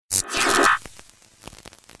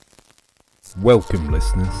Welcome,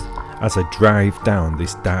 listeners, as I drive down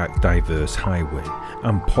this dark, diverse highway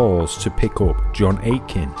and pause to pick up John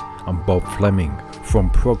Aiken and Bob Fleming from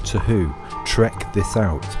Prog to Who. Trek this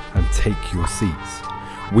out and take your seats.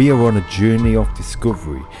 We are on a journey of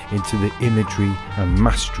discovery into the imagery and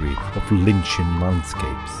mastery of Lynchian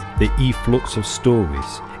landscapes, the efflux of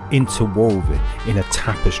stories interwoven in a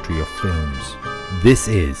tapestry of films. This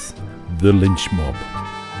is The Lynch Mob.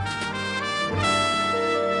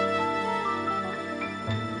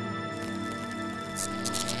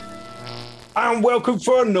 And welcome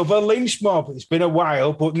for another Lynch Mob. It's been a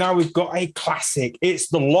while, but now we've got a classic. It's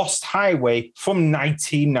The Lost Highway from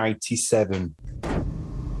 1997.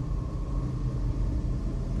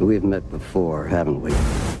 We've met before, haven't we?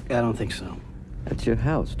 I don't think so. At your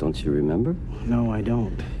house, don't you remember? No, I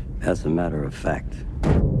don't. As a matter of fact,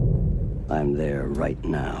 I'm there right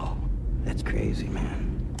now. That's crazy,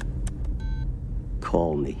 man.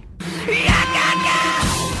 Call me.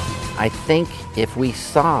 I think if we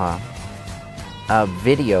saw a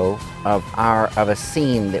video of a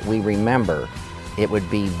scene that we remember, it would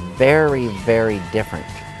be very, very different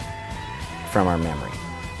from our memory.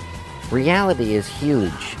 Reality is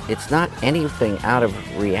huge. It's not anything out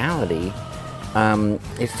of reality.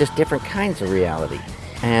 It's just different kinds of reality.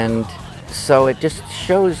 And so it just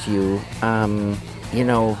shows you,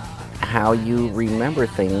 how you remember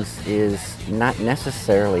things is not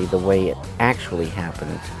necessarily the way it actually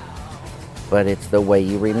happened, but it's the way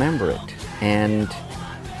you remember it. And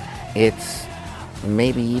it's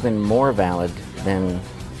maybe even more valid than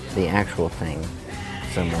the actual thing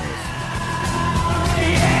in some ways.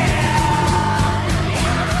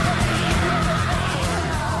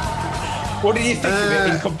 What do you think of it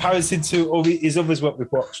in comparison to all his others what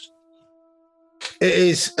we've watched?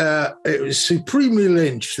 It was supremely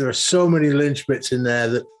Lynch. There are so many Lynch bits in there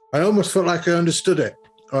that I almost felt like I understood it,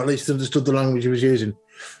 or at least understood the language he was using.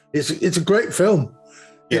 It's a great film.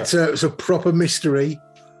 Yeah. It's a proper mystery,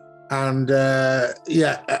 and and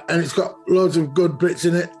it's got loads of good bits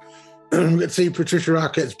in it. We get to see Patricia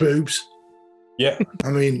Arquette's boobs. Yeah, I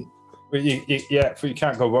mean, you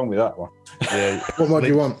can't go wrong with that one. Yeah. What more do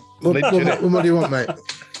you want? What do you want, mate?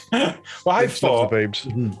 Well, I thought the boobs.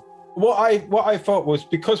 Mm-hmm. What I thought was,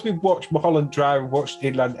 because we've watched Mulholland Drive, watched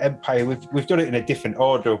Inland Empire, we've done it in a different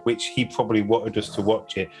order, which he probably wanted us to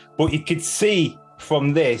watch it. But you could see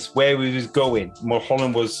from this where he was going.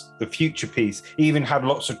 Mulholland was the future piece. He even had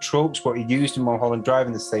lots of tropes what he used in Mulholland Drive,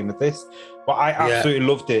 and the same with this. But I absolutely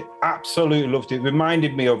loved it. Absolutely loved it. It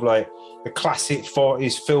reminded me of like the classic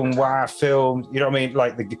 40s film noir film, you know what I mean?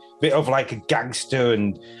 Like the bit of like a gangster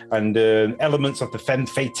and elements of the femme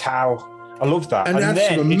fatale. I love that. And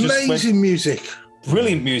then some amazing music.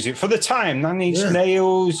 Brilliant music for the time. Nine Inch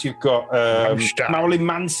Nails. You've got Marilyn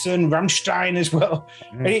Manson, Rammstein as well.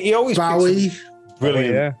 And he always Bowie.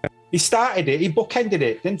 Brilliant. Oh, yeah. He started it. He bookended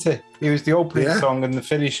it, didn't he? He was the opening song and the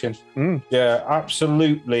finishing. Yeah,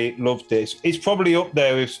 absolutely loved it. It's probably up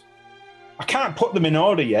there with. I can't put them in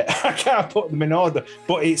order yet. But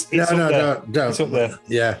it's up there. It's up there.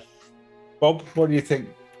 Yeah. Bob, what do you think?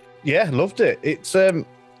 Yeah, loved it. It's I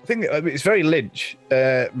think it's very Lynch.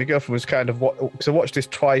 My girlfriend was kind of because I watched this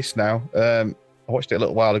twice now. I watched it a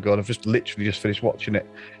little while ago, and I've literally just finished watching it.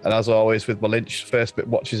 And as always with my Lynch, first bit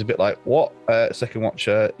watch is a bit like, what? Second watch,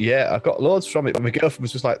 I've got loads from it. But my girlfriend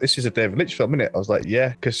was just like, this is a David Lynch film, isn't it? I was like, yeah,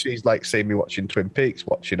 because she's like seeing me watching Twin Peaks,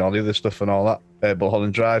 watching all the other stuff and all that,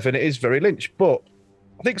 Mulholland Drive, and it is very Lynch. But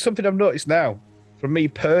I think something I've noticed now, from me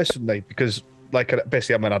personally, because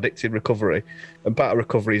basically I'm an addict in recovery, and part of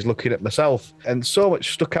recovery is looking at myself, and so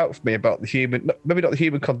much stuck out for me about the human, maybe not the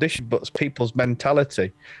human condition, but people's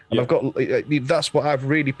mentality. And I've got, that's what I've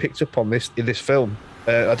really picked up on in this film.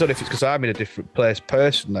 I don't know if it's because I'm in a different place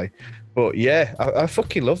personally, but yeah, I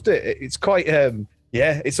fucking loved it. It's quite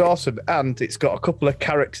it's awesome, and it's got a couple of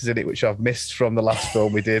characters in it which I've missed from the last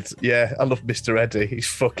film we did. Yeah, I love Mr. Eddie. He's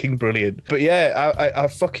fucking brilliant. But yeah, I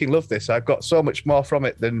fucking love this. I've got so much more from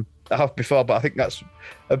it than I have before, but I think that's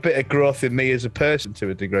a bit of growth in me as a person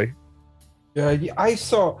to a degree. Yeah, I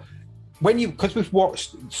saw because we've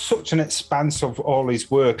watched such an expanse of all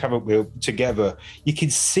his work, haven't we, together, you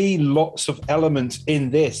can see lots of elements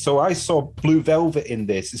in this. So I saw Blue Velvet in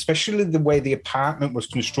this, especially the way the apartment was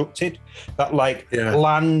constructed, that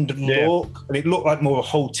bland look, and it looked like more of a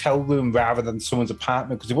hotel room rather than someone's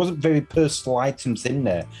apartment, because there wasn't very personal items in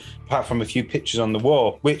there, apart from a few pictures on the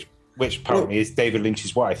wall, which apparently is David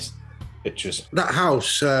Lynch's wife's pictures. That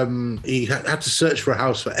house, he had to search for a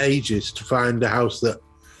house for ages to find a house that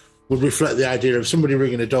would reflect the idea of somebody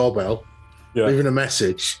ringing a doorbell, leaving a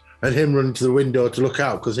message, and him running to the window to look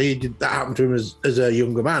out because that happened to him as a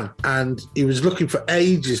younger man, and he was looking for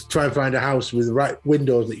ages to try and find a house with the right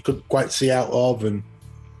windows that you couldn't quite see out of, and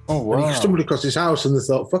he stumbled across his house and they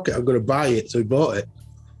thought, fuck it, I'm going to buy it, so he bought it.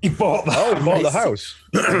 He bought the house. He bought the house.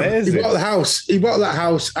 Amazing. He bought the house. He bought that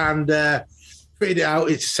house and fitted it out.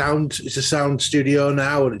 It's a sound studio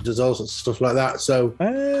now, and it does all sorts of stuff like that. So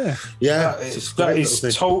yeah, that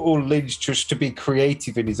is total Lynch just to be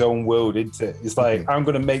creative in his own world, isn't it? It's like I'm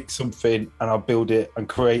going to make something and I'll build it and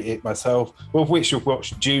create it myself. Well, which you've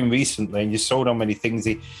watched Dune recently, and you saw how many things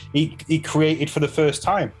he created for the first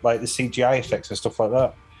time, like the CGI effects and stuff like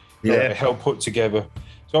that. Yeah, helped put together.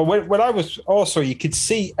 So when I was also, you could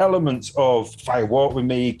see elements of Fire Walk With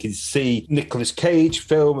Me. You could see Nicolas Cage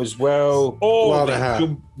film as well. Wild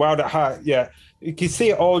at Heart, yeah. You could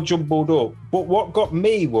see it all jumbled up. But what got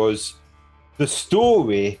me was the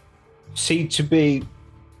story seemed to be,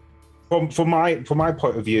 from my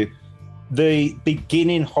point of view, the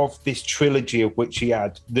beginning of this trilogy of which he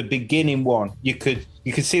had, the beginning one. You could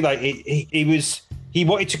see like he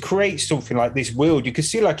wanted to create something like this world. You could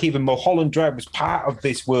see like even Mulholland Drive was part of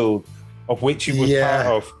this world of which he was part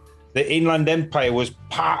of. The Inland Empire was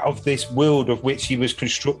part of this world of which he was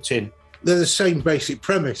constructing. They're the same basic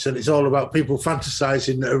premise, and it's all about people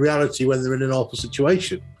fantasizing a reality when they're in an awful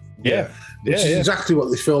situation. Yeah. Which is exactly what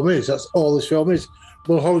this film is. That's all this film is.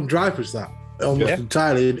 Mulholland Drive was that almost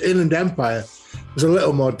entirely. And Inland Empire was a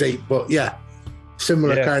little more deep, but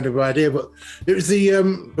similar kind of idea. But it was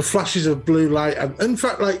the flashes of blue light, and in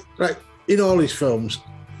fact, like in all his films,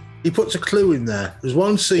 he puts a clue in there. There's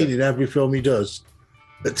one scene in every film he does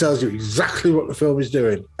that tells you exactly what the film is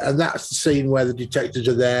doing, and that's the scene where the detectives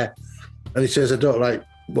are there, and he says, "I don't like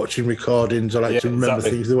watching recordings. I like to remember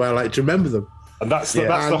things the way I like to remember them." And that's the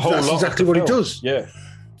whole. That's lot exactly of what film. he does. Yeah.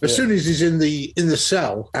 As soon as he's in the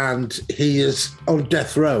cell and he is on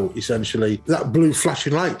death row, essentially, that blue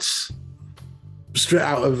flashing lights straight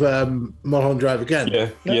out of Mulholland Drive again. Yeah.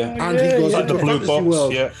 And he goes into a fantasy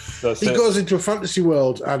world. Yeah, he goes into a fantasy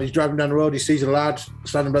world and he's driving down the road. He sees a lad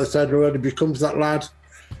standing by the side of the road. He becomes that lad.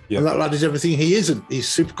 Yeah. And that lad is everything he isn't. He's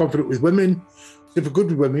super confident with women, super good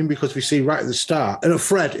with women, because we see right at the start. And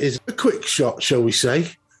Fred is a quick shot, shall we say.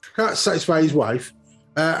 Can't satisfy his wife.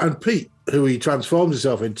 And Pete, who he transforms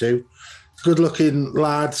himself into, good-looking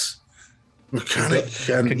lad, mechanic,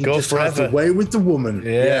 and he just has the way with the woman.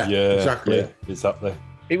 Yeah, exactly. Yeah, exactly.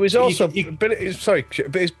 It was also, but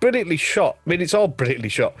it's brilliantly shot. I mean, it's all brilliantly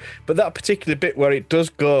shot, but that particular bit where it does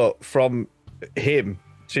go from him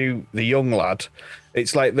to the young lad,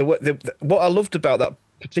 it's like what I loved about that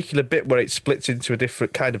particular bit where it splits into a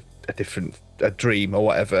different dream or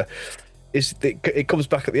whatever, is it comes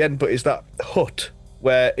back at the end, but is that hut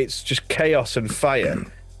where it's just chaos and fire,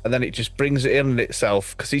 and then it just brings it in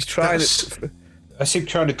itself because he's trying That's him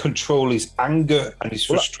trying to control his anger and his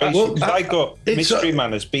frustration. Because I got Mystery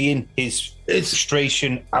Man as being his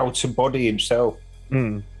frustration out of body himself.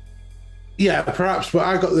 Yeah, perhaps, but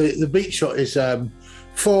I got the beat shot is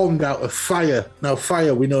formed out of fire. Now,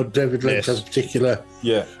 fire, we know David Lynch has a particular...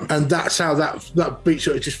 Yeah. And that's how that beat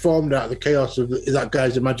shot is just formed out of the chaos of that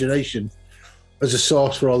guy's imagination as a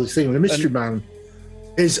source for all these things. The Mystery Man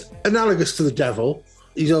is analogous to the devil.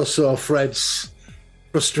 He's also Fred's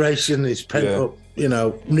frustration, his pent up,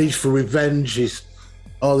 need for revenge, is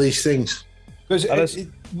all these things. Because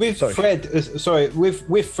with Fred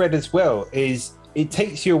as well, is it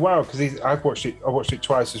takes you a while, because I watched it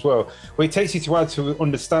twice as well, but it takes you a while to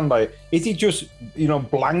understand, like, is he just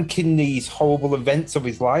blanking these horrible events of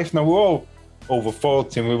his life? Now, we're all over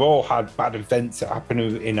 40 and we've all had bad events that happen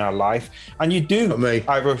in our life, and you do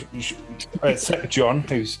either, except John,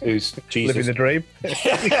 who's Jesus, living the dream.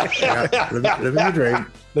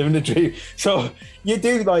 living the dream. So you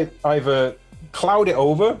do like either cloud it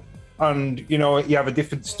over and you have a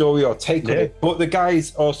different story or take on it, but the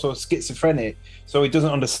guy's also schizophrenic, so he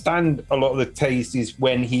doesn't understand a lot of the tastes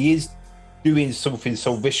when he is doing something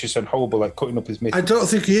so vicious and horrible, like cutting up his mistress. I don't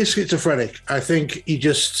think he is schizophrenic. I think he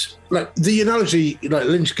just, like, the analogy like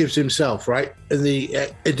Lynch gives himself, right, in the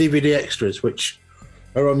DVD extras, which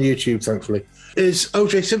are on YouTube, thankfully, is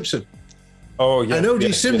O.J. Simpson. Oh, yeah. And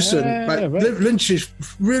O.J. Simpson, Lynch is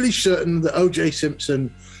really certain that O.J.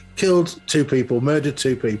 Simpson killed murdered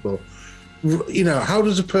two people. How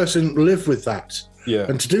does a person live with that? Yeah.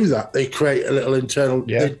 And to do that, they create a little internal,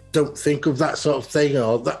 they don't think of that sort of thing,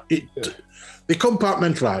 or that they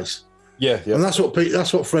compartmentalize. Yeah. And that's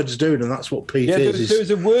what Fred's doing, and that's what Pete is.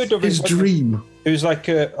 There's a word of his dream. It was like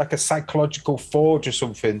a psychological forge or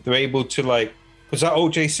something. They're able to, like, was that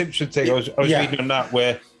O.J. Simpson thing? I was reading on that,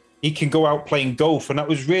 where he can go out playing golf, and that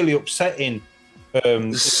was really upsetting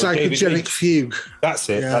Psychogenic fugue. That's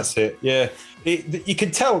it. Yeah. That's it. Yeah. You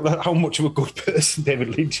can tell that how much of a good person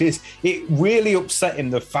David Lynch is. It really upset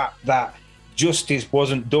him, the fact that justice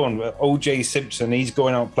wasn't done. O.J. Simpson, he's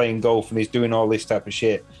going out playing golf and he's doing all this type of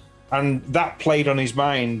shit. And that played on his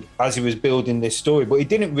mind as he was building this story. But he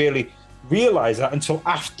didn't really realise that until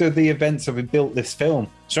after the events of he built this film.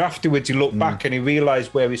 So afterwards he looked back and he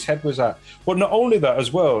realised where his head was at. But not only that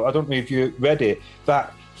as well, I don't know if you read it,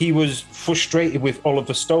 that he was frustrated with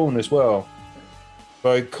Oliver Stone as well.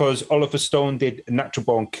 Because Oliver Stone did Natural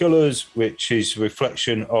Born Killers, which is a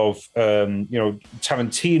reflection of,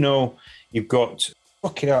 Tarantino. You've got,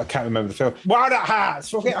 fucking hell, I can't remember the film. Wild at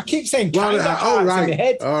Heart. I keep saying Kind at Heart in my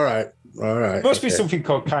head. All right. There must be something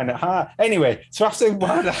called Kind at Heart. Anyway, so after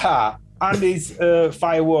Wild at Heart and his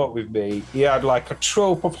Fire Walk with Me, he had like a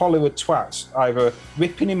trope of Hollywood twats, either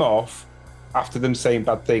ripping him off after them saying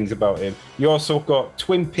bad things about him. You also got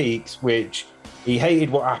Twin Peaks, which he hated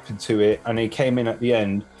what happened to it, and he came in at the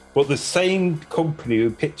end. But the same company who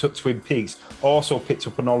picked up Twin Peaks also picked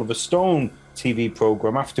up an Oliver Stone TV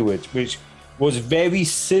program afterwards, which was very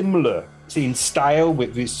similar in style,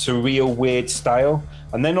 with this surreal, weird style.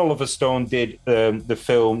 And then Oliver Stone did the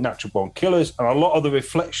film Natural Born Killers, and a lot of the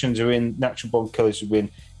reflections are in Natural Born Killers are in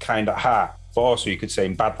Kind at Heart, but also you could say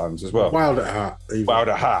in Badlands as well. Wild at Heart. Even. Wild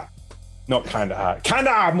at Heart. Not Kind of Heart. Kind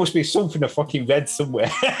of Heart must be something I fucking read somewhere.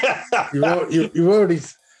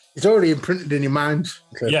 It's already imprinted in your mind.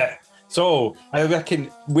 Okay. Yeah. So I reckon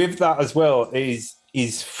with that as well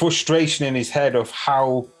is frustration in his head of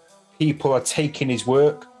how people are taking his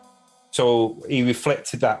work. So he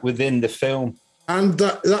reflected that within the film. And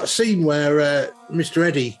that scene where Mr.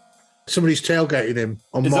 Eddie, somebody's tailgating him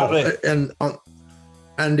on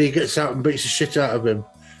and he gets out and beats the shit out of him.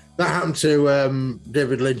 That happened to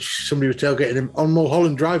David Lynch. Somebody was tailgating him on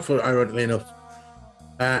Mulholland Drive, ironically enough.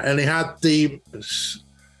 And he had the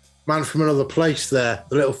man from another place there,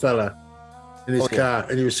 the little fella, in his car.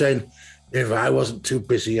 And he was saying, if I wasn't too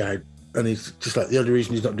busy, and he's just like, the only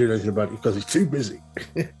reason he's not doing anything about it is because he's too busy.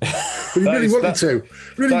 But he really wanted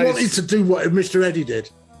to do what Mr. Eddie did.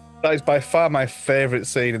 That is by far my favourite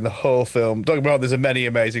scene in the whole film. Don't get me wrong, there's many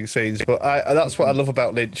amazing scenes, but that's what I love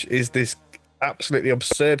about Lynch, is this absolutely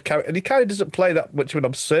absurd character. And he kind of doesn't play that much of an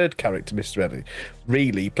absurd character, Mr. Eddie.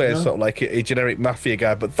 Really, he plays sort of like a generic mafia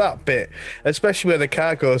guy. But that bit, especially where the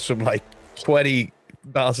car goes from like 20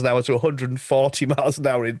 miles an hour to 140 miles an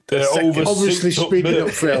hour in a second. Obviously speeding up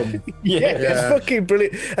film. It's fucking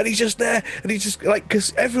brilliant. And he's just there, and he's just like,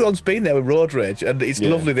 because everyone's been there with road rage, and it's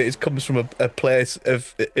lovely that it comes from a place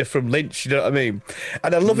from Lynch, you know what I mean?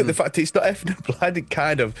 And I love it, the fact it's not effing and blinding,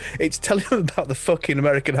 kind of. It's telling them about the fucking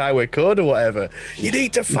American Highway Code or whatever. You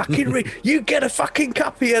need to fucking you get a fucking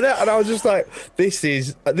copy of that. And I was just like, this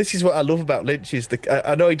is what I love about Lynch.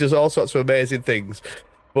 I know he does all sorts of amazing things,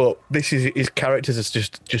 but this is his characters is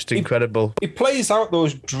just incredible. He plays out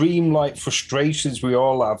those dreamlike frustrations we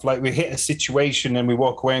all have. Like we hit a situation and we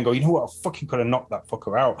walk away and go, you know what, I fucking could have knocked that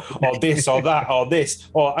fucker out, or this, or that, or this,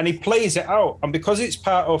 and he plays it out. And because it's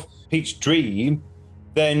part of Pete's dream,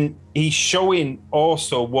 then he's showing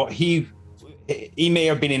also what he may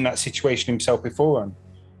have been in that situation himself beforehand,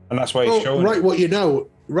 and that's why he's showing. What you know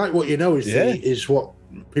is what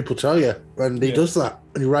people tell you, and he does that.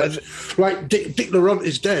 And he writes, like Dick Laurent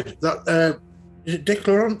is dead. Is it Dick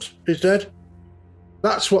Laurent is dead?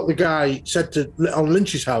 That's what the guy said on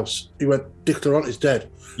Lynch's house. He went, Dick Laurent is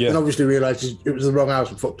dead. Yeah. And obviously realised it was the wrong house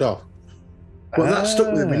and fucked off. But that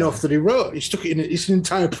stuck with him enough that he stuck it in. It's an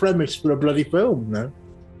entire premise for a bloody film, no?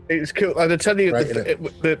 It's cool. And I tell you,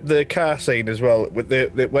 the car scene as well, with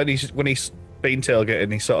when he's been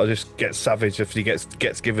tailgating, he sort of just gets savage if he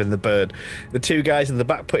gets given the bird. The two guys in the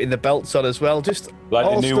back putting the belts on as well, just like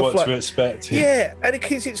they knew what to expect. Yeah, and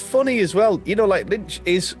it's funny as well. You know, like Lynch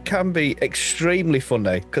can be extremely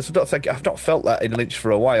funny, because I've not felt that in Lynch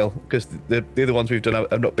for a while, because the other ones we've done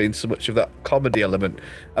have not been so much of that comedy element,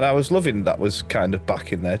 and I was loving that was kind of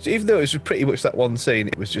back in there. Even though it was pretty much that one scene,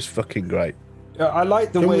 it was just fucking great. I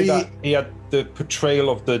like the way that he had the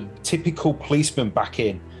portrayal of the typical policeman back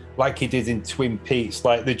in, like he did in Twin Peaks.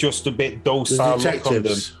 Like they're just a bit docile look on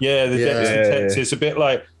them. Yeah, the detectives. A bit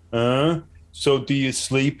like, so do you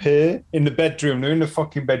sleep here? In the bedroom. They're in the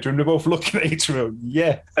fucking bedroom. They're both looking at each other.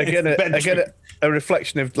 Yeah. Again, a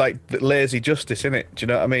reflection of like lazy justice, innit? Do you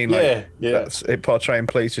know what I mean? Like, that's it, portraying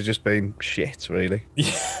police as just being shit, really.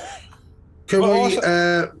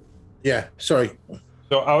 Sorry.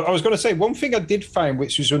 So I was going to say, one thing I did find,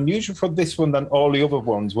 which was unusual for this one than all the other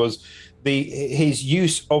ones, was his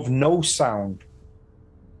use of no sound.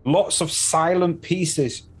 Lots of silent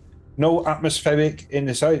pieces, no atmospheric in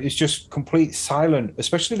the sound. It's just complete silent,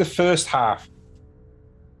 especially the first half.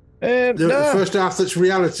 The first half that's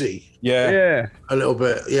reality, Yeah. a little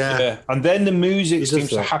bit, Yeah, and then the music He does seems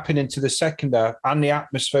to that. happen into the second half, and the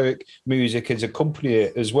atmospheric music has accompanied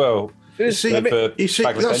it as well. You see,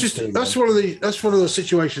 that's one of those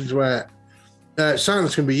situations where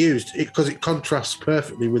silence can be used because it contrasts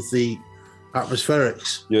perfectly with the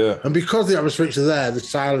atmospherics. Yeah, And because the atmospherics are there, the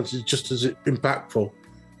silence is just as impactful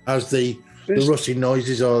as the rushing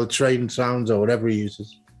noises or the train sounds or whatever he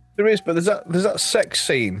uses. There is, but there's that sex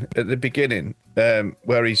scene at the beginning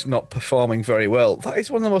where he's not performing very well. That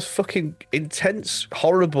is one of the most fucking intense,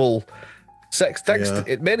 horrible sex. Thanks to,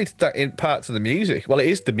 it mainly in part to the music. Well, it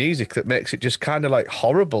is the music that makes it just kind of like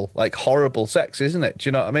horrible sex, isn't it? Do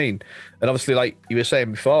you know what I mean? And obviously, like you were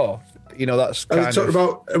saying before, you know, that's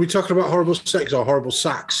Are we talking about horrible sex or horrible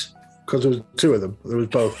sax? Because there was two of them. There was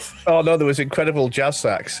both. Oh no, there was incredible jazz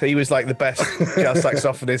sax. He was like the best jazz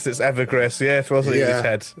saxophonist that's ever graced the earth, wasn't he? In his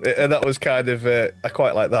head, and that was kind of I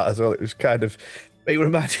quite like that as well. It was kind of, it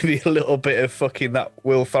reminded me a little bit of fucking that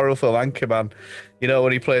Will Ferrell film Anchorman. You know,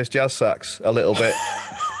 when he plays jazz sax a little bit.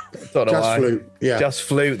 Don't know Jazz why. flute, yeah. Jazz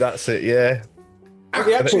flute. That's it. Yeah.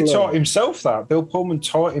 he actually taught himself that. Bill Pullman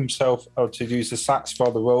taught himself how to use the sax for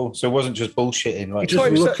the role, so it wasn't just bullshitting. Like,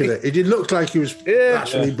 Just look at it. It did look like he was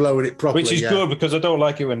actually blowing it properly. which is good because I don't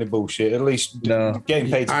like it when they bullshit. At least getting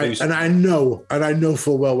paid to do something. And I know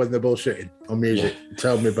full well when they're bullshitting on music.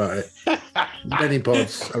 Tell me about it. Many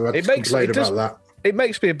pods I've had to complain about that. It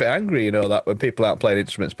makes me a bit angry, you know, that when people aren't playing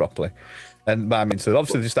instruments properly and miming to them.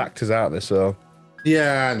 Obviously, they're just actors, aren't they? So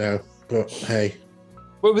Yeah, I know. But hey.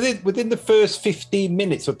 Well, within the first 15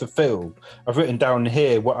 minutes of the film, I've written down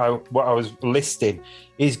here what I was listing.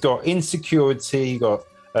 He's got insecurity, you got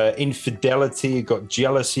infidelity, you got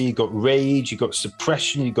jealousy, you got rage, you got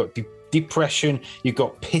suppression, you got depression, you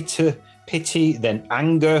got pity, then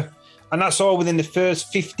anger, and that's all within the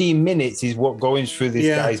first 15 minutes. Is what going through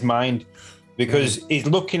this guy's mind. Because he's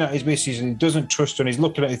looking at his missus and he doesn't trust her, and he's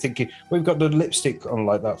looking at her thinking, "What have you got the lipstick on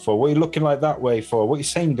like that for? What are you looking like that way for? What are you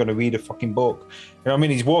saying you're going to read a fucking book?" You know what I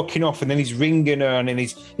mean? He's walking off and then he's ringing her and then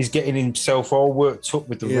he's getting himself all worked up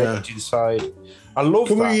with the rage inside. I love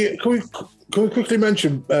that. Can we quickly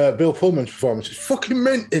mention Bill Pullman's performance? It's fucking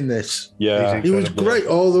mint in this. Yeah. He was great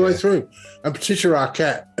all the way through. And Patricia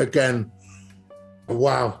Arquette, again,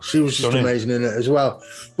 wow, she was just amazing in it as well.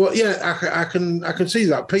 But yeah, I can see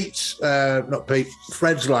that.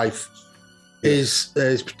 Fred's life is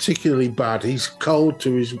particularly bad. He's cold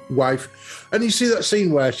to his wife, and you see that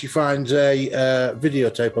scene where she finds a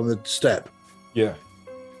videotape on the step. Yeah,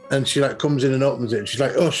 and she like comes in and opens it, and she's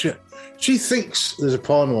like, "Oh shit!" She thinks there's a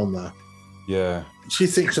porno on there. Yeah, she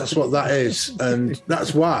thinks that's what that is, and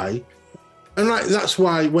that's why. And like that's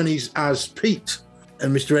why when he's as Pete.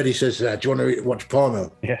 And Mr. Eddie says, "Do you want to watch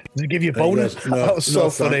porno?" Yeah. Does he give you a bonus? Goes, that was so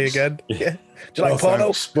funny again. Yeah. Do you like porno?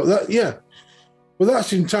 Thanks. But that, well,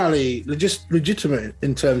 that's entirely legitimate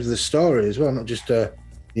in terms of the story as well, not just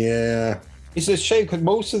It's a shame because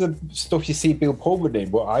most of the stuff you see Bill Pullman in,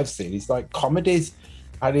 what I've seen, is like comedies,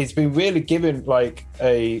 and he's been really given like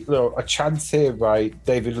a chance here by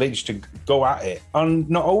David Lynch to go at it, and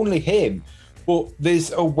not only him. But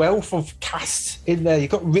there's a wealth of cast in there.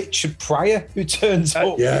 You've got Richard Pryor who turns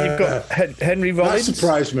up. Yeah. You've got Henry Rollins. That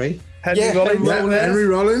surprised me. Henry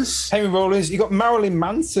Rollins. Henry Rollins. You got Marilyn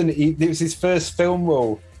Manson. It was his first film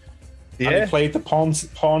role. Yeah. And he played the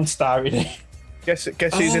porn star in it. Guess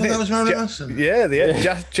who's in it? That was Marilyn Manson.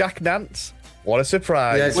 Yeah. Jack Nance. What a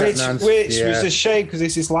surprise. Yeah, which was a shame because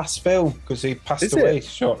it's his last film because he passed away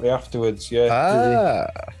shortly afterwards. Yeah.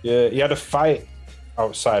 Yeah, he had a fight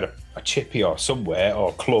outside a chippy or somewhere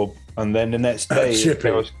or club, and then the next day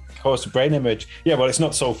it caused a brain hemorrhage. Yeah, well, it's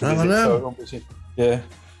not Salford, is it? Yeah.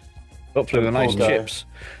 Hopefully the nice chips.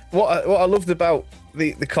 What I loved about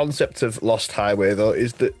the concept of Lost Highway, though,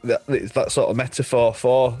 is that it's that sort of metaphor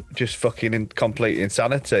for just fucking complete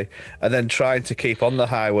insanity, and then trying to keep on the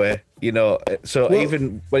highway, you know. So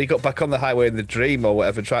even when he got back on the highway in the dream or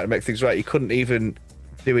whatever, trying to make things right, he couldn't even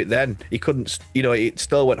do it then. He couldn't, you know, it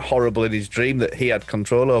still went horrible in his dream that he had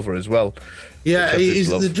control over as well. Yeah,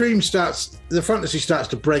 the dream starts, the fantasy starts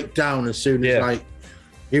to break down as soon as like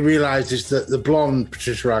he realizes that the blonde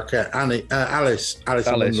Patricia Arquette, Alice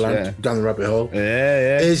in Wonderland, down the rabbit hole,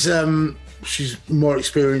 is she's more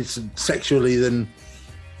experienced sexually than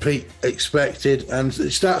Pete expected, and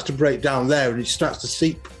it starts to break down there, and it starts to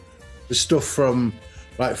seep. The stuff from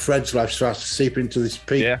like Fred's life starts to seep into this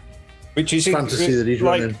Pete. Yeah. Which is fantasy that he's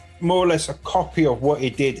running. More or less a copy of what he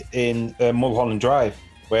did in Mulholland Drive,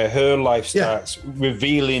 where her life starts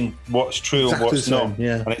revealing what's true and what's not.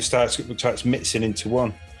 And it starts mixing into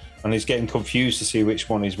one. And he's getting confused to see which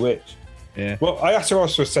one is which. Yeah. Well, I have to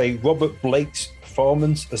also say Robert Blake's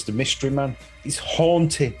performance as the mystery man is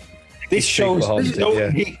haunting. This shows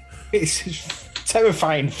it's a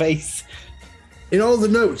terrifying face. In all the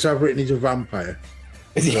notes I've written, he's a vampire.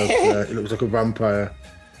 He looks like a vampire.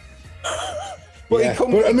 But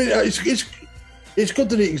I mean, it's good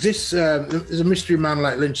that he exists. There's a mystery man,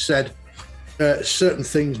 like Lynch said. Certain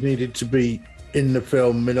things needed to be in the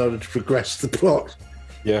film in order to progress the plot.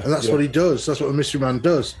 Yeah, and that's what he does. That's what a mystery man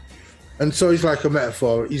does. And so he's like a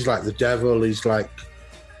metaphor. He's like the devil. He's like,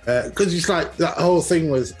 because it's like that whole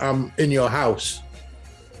thing with "I'm in your house,"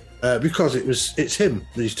 because it's him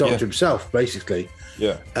that he's talking to himself, basically.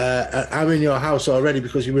 Yeah. I'm in your house already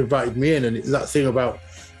because you invited me in, and that thing about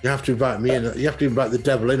you have to invite me in. You have to invite the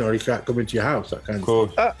devil in, or he can't come into your house. That kind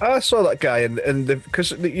of thing. I saw that guy, and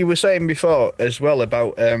because you were saying before as well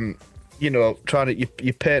about trying to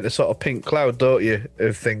you paint a sort of pink cloud, don't you,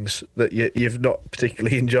 of things that you've not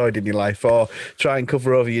particularly enjoyed in your life, or try and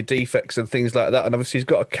cover over your defects and things like that. And obviously he's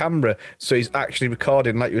got a camera, so he's actually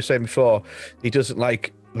recording, like you were saying before. He doesn't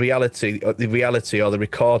like the reality or the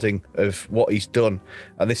recording of what he's done,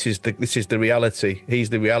 and this is the reality.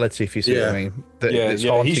 He's the reality, if you see what I mean.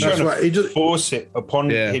 He's trying to force it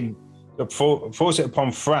upon him, force it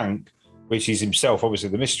upon Frank, which is himself, obviously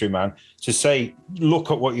the mystery man, to say,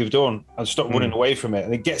 look at what you've done and stop running away from it.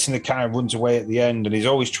 And he gets in the car and runs away at the end, and he's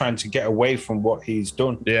always trying to get away from what he's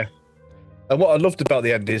done. Yeah. And what I loved about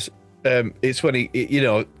the end is it's when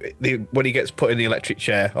when he gets put in the electric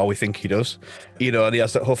chair, or we think he does, and he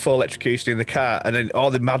has that whole full electrocution in the car, and then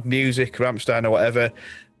all the mad music, Rammstein or whatever,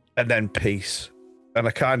 and then peace. And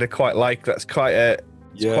I kind of quite like that's quite a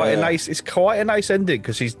nice ending,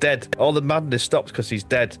 because he's dead. All the madness stops because he's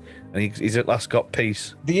dead, and he's at last got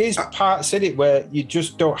peace. There is parts in it where you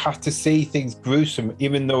just don't have to see things gruesome,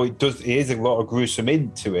 even though it is a lot of gruesome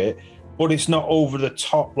into it, but it's not over the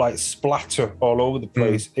top, like splatter all over the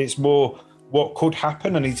place. It's more what could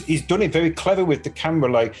happen, and he's done it very clever with the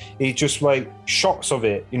camera. Like he just like shots of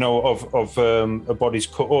it, of a body's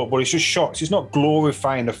cut up, but it's just shots. It's not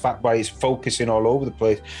glorifying the fact by he's focusing all over the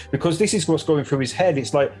place, because this is what's going through his head.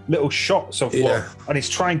 It's like little shots of what, and he's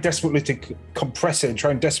trying desperately to compress it and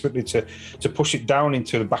trying desperately to push it down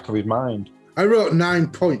into the back of his mind. I wrote 9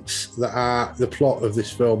 points that are the plot of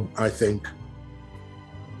this film, I think.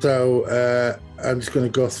 So I'm just going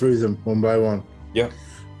to go through them one by one. Yeah.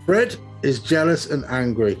 Fred is jealous and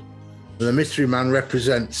angry, and the mystery man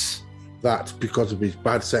represents that because of his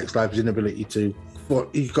bad sex life, his inability to. But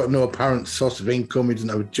he's got no apparent source of income. He doesn't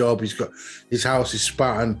have a job. He's got his house is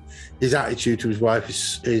spartan. His attitude to his wife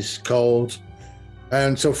is cold,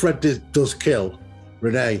 and so Fred does kill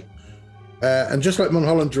Renee. And just like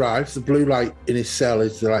Mulholland Drive, the blue light in his cell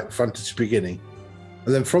is the fantasy beginning,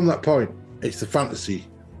 and then from that point, it's the fantasy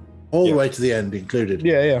all the way to the end included.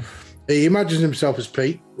 Yeah. He imagines himself as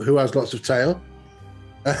Pete, who has lots of tail,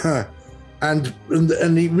 and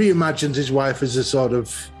he reimagines his wife as a sort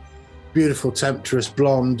of beautiful, temptress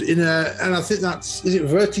blonde. And I think is it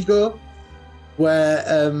Vertigo, where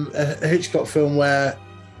a Hitchcock film where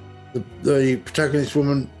the protagonist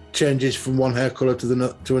woman changes from one hair color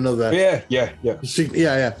to another. Yeah.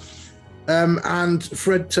 And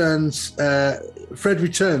Fred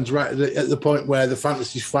returns right at the point where the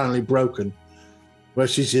fantasy's finally broken, where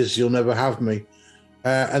she says, "You'll never have me,"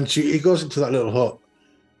 and he goes into that little hut,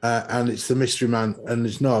 and it's the mystery man, and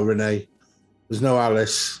there's no Renee, there's no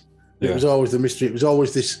Alice. It was always the mystery. It was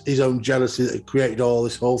always his own jealousy that created all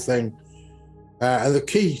this whole thing. And the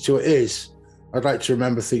key to it is, I'd like to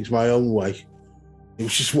remember things my own way,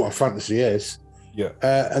 which is what a fantasy is. Yeah.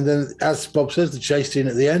 And then, as Bob says, the chase scene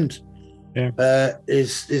at the end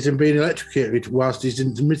is him being electrocuted whilst he's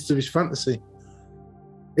in the midst of his fantasy.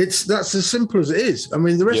 That's as simple as it is. I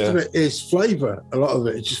mean, the rest of it is flavour. A lot of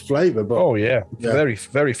it is just flavour. But very,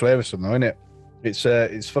 very flavoursome, though, isn't it?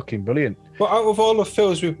 It's fucking brilliant. But out of all the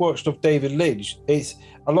films we've watched of David Lynch, it's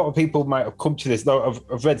a lot of people might have come to this. Though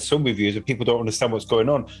I've read some reviews and people don't understand what's going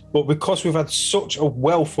on. But because we've had such a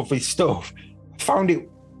wealth of his stuff, I found it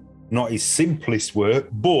not his simplest work,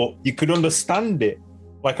 but you could understand it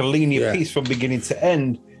like a linear piece from beginning to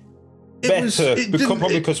end better,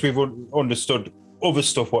 probably because we've understood other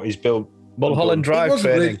stuff what he's built. Mulholland Drive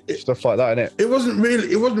training, stuff like that, innit? It wasn't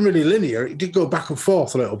really linear. It did go back and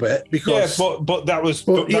forth a little bit because but that was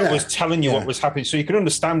telling you what was happening, so you could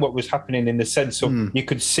understand what was happening in the sense of you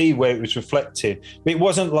could see where it was reflected. But it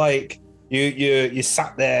wasn't like you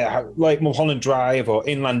sat there like Mulholland Drive or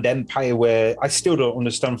Inland Empire, where I still don't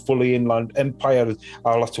understand fully Inland Empire.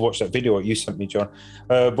 I'll have to watch that video you sent me, John.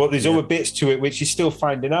 But there's other bits to it which you're still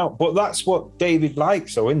finding out. But that's what David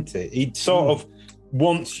likes, though, isn't it? He sort of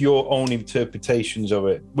wants your own interpretations of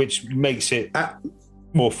it, which makes it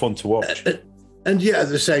more fun to watch. And yet, at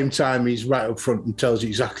the same time, he's right up front and tells you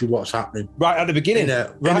exactly what's happening. Right at the beginning.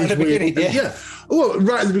 Right at the beginning, yeah. Well,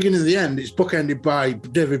 right at the beginning of the end, it's bookended by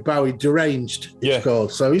David Bowie, Deranged, it's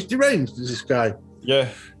called. So he's deranged, this guy. Yeah.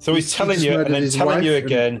 So he's telling you and then telling you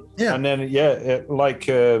again. And then, like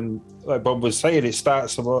Bob was saying, it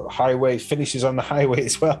starts on the highway, finishes on the highway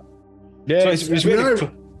as well. Yeah. So it's really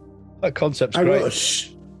that concept's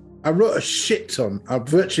great. I wrote a shit ton. I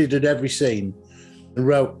virtually did every scene and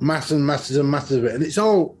wrote masses and masses and masses of it. And it's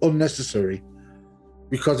all unnecessary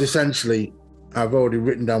because essentially I've already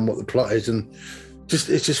written down what the plot is and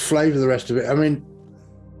it's just flavour the rest of it. I mean,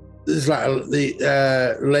 there's like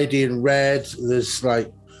the Lady in Red, there's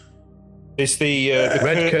like... It's the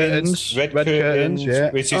red curtains,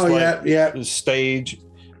 yeah. Which is the stage,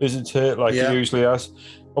 isn't it? Like it usually has.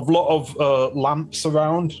 A lot of lamps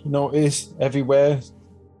around, notice, everywhere.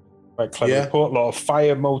 Quite clever report. A lot of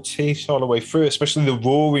fire motifs all the way through, especially the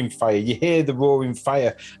roaring fire. You hear the roaring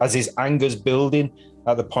fire as his anger's building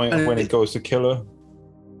at the point of when he goes to kill her.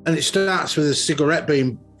 And it starts with a cigarette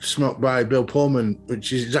being smoked by Bill Pullman,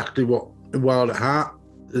 which is exactly what Wild at Heart.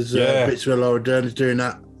 There's bits where Laura Dern is doing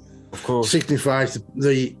that. Of course. Signifies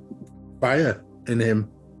the fire in him.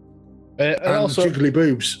 And also jiggly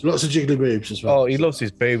boobs. Lots of jiggly boobs as well. Oh, he loves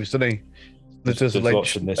his boobs, doesn't he? There's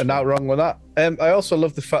Lynch, and not wrong with that. I also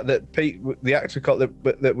love the fact that Pete, the actor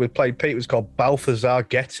that we played Pete, was called Balthazar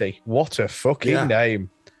Getty. What a fucking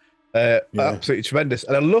name! Absolutely tremendous.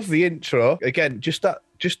 And I love the intro again. Just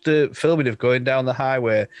the filming of going down the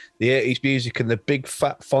highway, the 80s music, and the big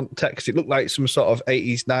fat font text. It looked like some sort of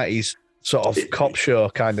 80s, 90s sort of cop show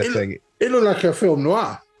kind of thing. It looked like a film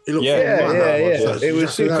noir. It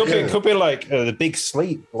could be like The Big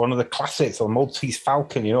Sleep, one of the classics, or Maltese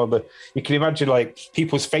Falcon. You know, you can imagine like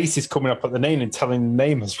people's faces coming up at the name and telling the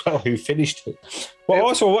name as well who finished it. But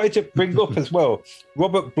also, I wanted to bring up as well,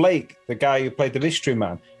 Robert Blake, the guy who played the mystery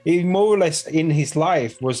man. He more or less in his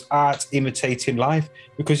life was art imitating life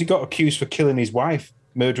because he got accused for killing his wife,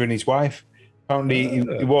 murdering his wife. Apparently,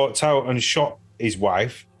 he walked out and shot his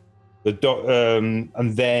wife. And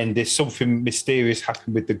then there's something mysterious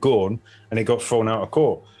happened with the gun and it got thrown out of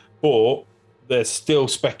court. But there's still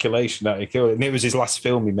speculation that he killed it. And it was his last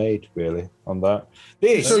film he made, really, on that.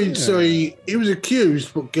 So he was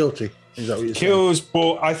accused but guilty. Is that what you're saying? Accused,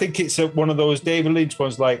 but I think it's one of those David Lynch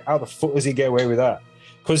ones like, how the fuck does he get away with that?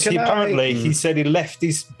 Because he said he left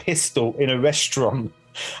his pistol in a restaurant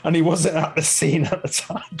and he wasn't at the scene at the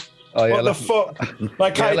time. Oh, yeah, what the fuck?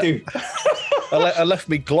 Like I do. I left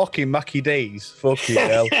me Glock in Mackie D's. Fucking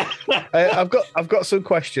hell. I've got some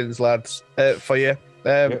questions, lads, for you.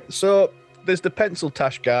 So there's the pencil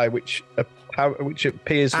tash guy, which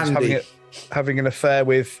appears as having an affair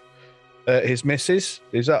with his missus.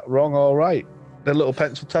 Is that wrong or right? The little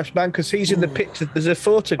pencil tash man, because he's in the picture. There's a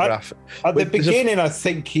photograph. At the beginning, I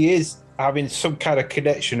think he is having some kind of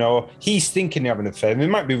connection, or he's thinking of having an affair. It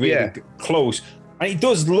might be really close. And it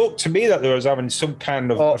does look to me that they was having some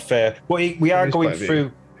kind of affair. But we are going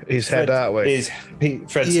through his head, aren't we?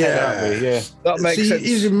 Fred's head, aren't we? Yeah. That makes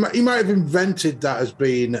sense. He might have invented that as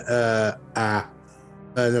being an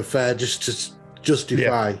affair just to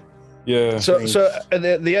justify. Yeah. So at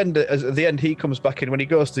the end, he comes back in. When he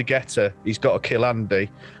goes to get her, he's got to kill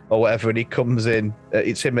Andy or whatever, and he comes in.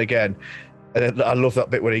 It's him again. And I love that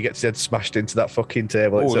bit where he gets his head smashed into that fucking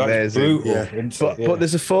table. It's amazing. Brutal, but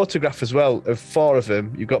there's a photograph as well of 4 of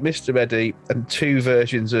them. You've got Mr. Eddie and 2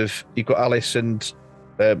 versions of. You've got Alice and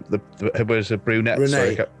who was a brunette,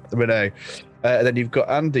 Renee. And then you've got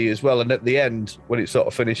Andy as well. And at the end, when it sort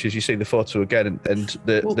of finishes, you see the photo again, and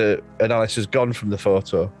Alice has gone from the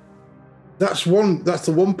photo. That's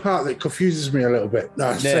the one part that confuses me a little bit. No,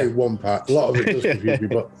 I say one part. A lot of it does confuse me,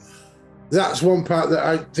 but that's one part that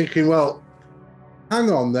I'm thinking, well, hang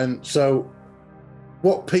on then. So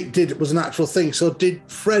what Pete did was an actual thing. So did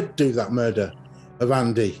Fred do that murder of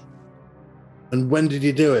Andy? And when did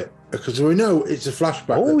he do it? Because we know it's a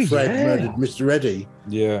flashback that Fred murdered Mr. Eddie.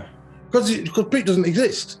 Yeah. Because Pete doesn't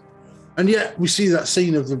exist. And yet we see that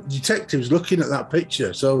scene of the detectives looking at that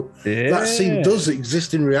picture. So that scene does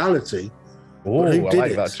exist in reality. Oh, I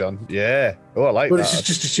like that, John. Yeah. Oh, I like that. But it's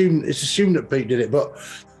just assumed that Pete did it. But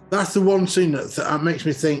that's the one scene that makes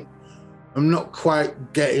me think I'm not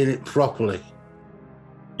quite getting it properly.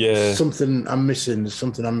 Yeah. There's something I'm missing.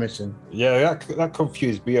 Yeah, that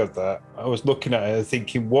confused me of that. I was looking at it and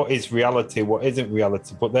thinking, what is reality, what isn't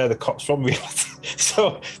reality? But they're the cops from reality.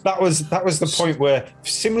 So that was the point where,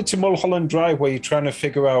 similar to Mulholland Drive, where you're trying to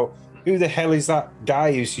figure out who the hell is that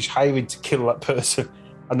guy who's just hiring to kill that person,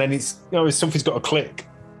 and then it's something's got to click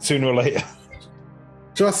sooner or later.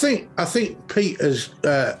 So I think Pete has,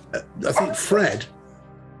 I think Fred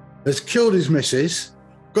has killed his missus,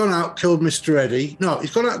 gone out, killed Mr. Eddie. No,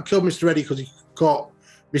 he's gone out and killed Mr. Eddie because he caught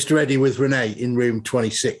Mr. Eddie with Renee in room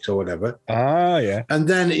 26 or whatever. Ah, yeah. And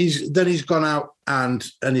then he's gone out and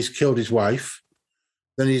he's killed his wife.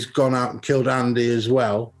 Then he's gone out and killed Andy as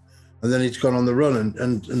well. And then he's gone on the run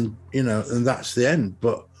and you know, and that's the end.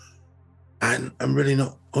 But I'm really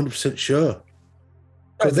not 100% sure.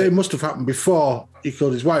 Because they must have happened before he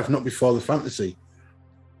killed his wife, not before the fantasy.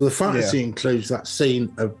 So the fantasy includes that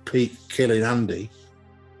scene of Pete killing Andy.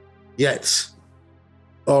 Yet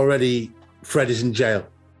already Fred is in jail.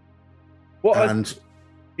 What I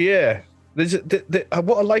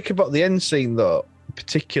like about the end scene, though,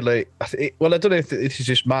 particularly, I don't know if this is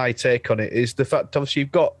just my take on it, is the fact obviously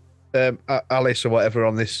you've got Alice or whatever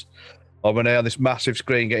on this, or Renee on this massive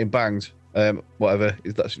screen getting banged, whatever,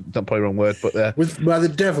 that's not probably the wrong word, but by the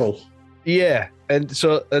devil. Yeah, and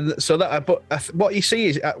so that, but what you see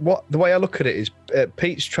is the way I look at it is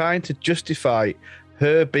Pete's trying to justify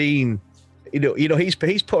her being. You know, he's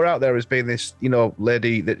put her out there as being this, you know,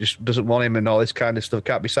 lady that just doesn't want him and all this kind of stuff,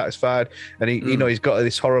 can't be satisfied, and you know, he's got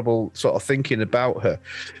this horrible sort of thinking about her,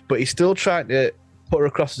 but he's still trying to put her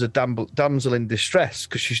across as a damsel in distress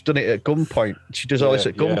because she's done it at gunpoint. She does all this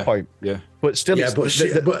at gunpoint. Yeah, but still,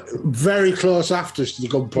 but very close after to the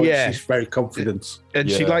gunpoint. Yeah. She's very confident,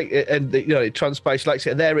 and she you know, it transpires. She likes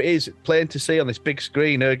it, and there it is, plain to see on this big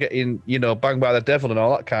screen, her getting, you know, banged by the devil and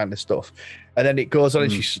all that kind of stuff. And then it goes on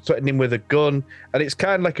and she's threatening him with a gun. And it's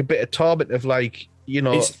kind of like a bit of torment of, like, you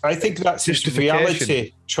know. I think that's his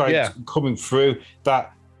reality coming through,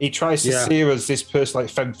 that he tries to see her as this person like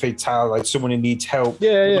femme fatale, like someone who needs help.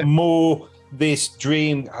 The more this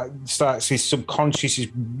dream starts, his subconscious is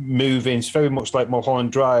moving, it's very much like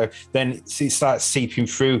Mulholland Drive, then it starts seeping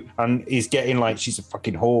through and he's getting like, she's a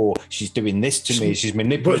fucking whore, she's doing this to me, she's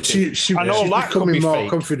manipulating. But and all that becoming more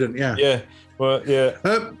confident, Yeah. Well,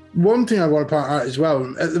 one thing I want to point out as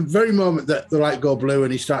well, at the very moment that the light go blue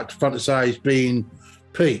and he starts to fantasize being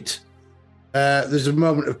Pete, there's a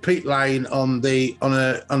moment of Pete lying on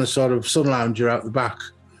a sort of sun lounger out the back,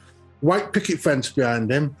 white picket fence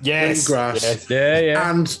behind him, grass,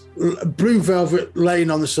 and blue velvet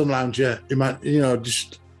laying on the sun lounger. You might, you know,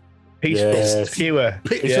 just peaceful, pure,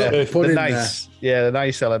 the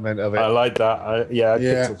nice element of it. I like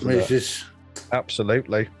that.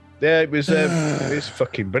 Absolutely. Yeah, it was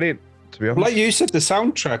fucking brilliant, to be honest. Like you said, the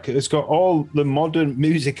soundtrack has got all the modern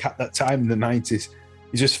music at that time in the 90s.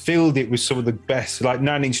 He just filled it with some of the best, like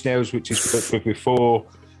Nine Inch Nails, which is worked with before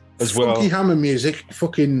as well. Funky Hammer music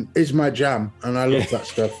fucking is my jam, and I love that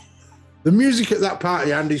stuff. The music at that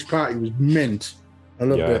party, Andy's party, was mint. I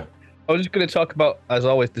loved it. I was just going to talk about, as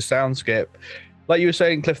always, the soundscape. Like you were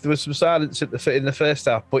saying, Cliff, there was some silence in the first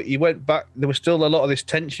half, but he went back. There was still a lot of this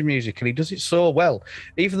tension music, and he does it so well.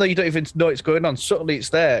 Even though you don't even know it's going on, subtly it's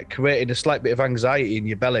there, creating a slight bit of anxiety in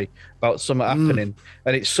your belly about something happening.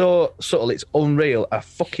 And it's so subtle, it's unreal. I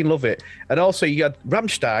fucking love it. And also, you had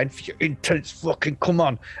Rammstein, for your intense fucking come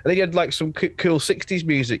on. And then you had like some cool 60s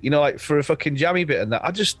music, you know, like for a fucking jammy bit and that.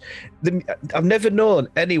 I've never known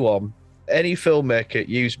any filmmaker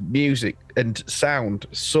use music and sound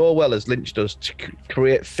so well as Lynch does to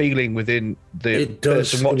create feeling within the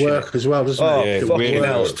person watching. It does work as well, doesn't it? Fucking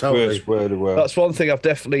hell. Totally. That's one thing I've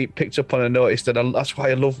definitely picked up on and noticed, and that's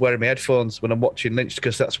why I love wearing my headphones when I'm watching Lynch,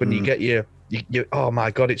 because that's when you get your oh my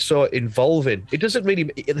God, it's so involving. It doesn't really,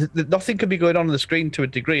 nothing can be going on the screen to a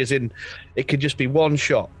degree, as in it could just be one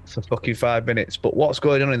shot for fucking 5 minutes, but what's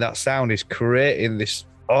going on in that sound is creating this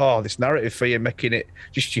narrative for you, making it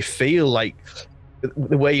just you feel like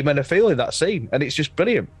the way you're meant to feel in that scene, and it's just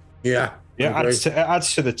brilliant. It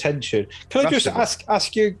adds to the tension. Can I just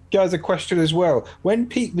ask you guys a question as well? When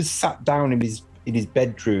Pete was sat down in his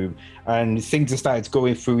bedroom and things are started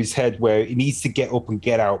going through his head where he needs to get up and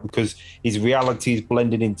get out because his reality is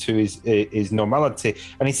blending into his normality,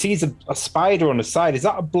 and he sees a spider on the side. Is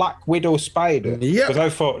that a Black Widow spider? Yeah. Because I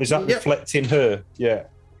thought, is that reflecting her? Yeah.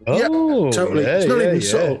 Totally. It's not even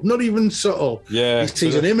subtle. Not even subtle. Yeah. He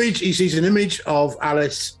sees an image. He sees an image of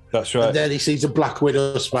Alice. That's right. And then he sees a Black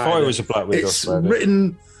Widow spider. I thought it was a Black Widow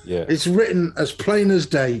spider. It's written as plain as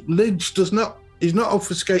day. Lynch he's not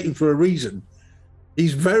obfuscating for a reason.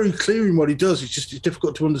 He's very clear in what he does. It's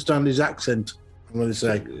difficult to understand his accent, I'm going to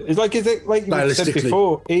say. It's like you said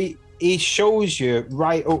before, he shows you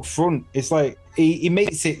right up front. It's like he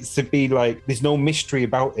makes it to be like there's no mystery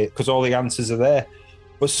about it because all the answers are there.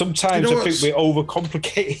 But sometimes I think we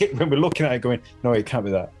overcomplicate it when we're looking at it going, no, it can't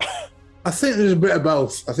be that. I think there's a bit of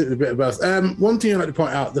both. One thing I'd like to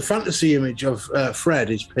point out, the fantasy image of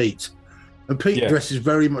Fred is Pete. And Pete dresses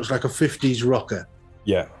very much like a 50s rocker.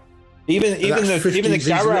 Yeah. Even the 50s,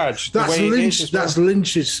 garage. The That's way it Lynch. is as well.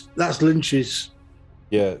 That's Lynch's.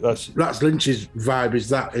 Yeah, That's Lynch's vibe.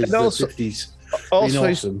 Is And the also- 50s? Also, Been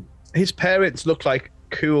his, awesome. his parents look like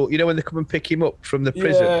cool. You know when they come and pick him up from the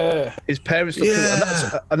prison, Yeah. his parents look cool.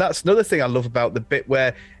 Yeah. And that's another thing I love about the bit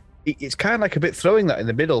where it's kind of like a bit throwing that in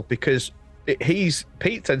the middle because he's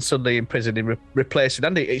Pete then suddenly in prison in replacing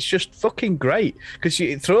Andy. It's just fucking great because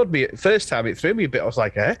it threw me first time. It threw me a bit. I was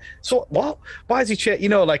like, so what? Why is he? You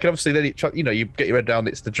know, like obviously then you get your head down.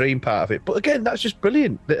 It's the dream part of it. But again, that's just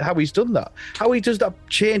brilliant. How he's done that. How he does that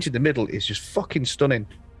change in the middle is just fucking stunning.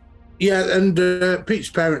 Yeah, and Pete's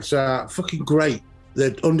parents are fucking great.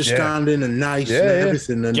 They're understanding and nice and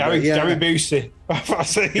everything. And Gary Busey.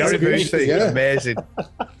 Gary Busey, amazing.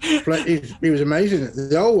 He was amazing.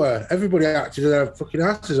 They all were. Everybody acted their fucking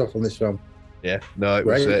asses off on this film. Yeah, no, it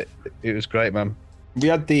was great, man. We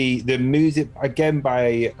had the music again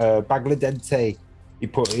by Bagladente. He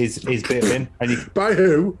put his bit in, and he By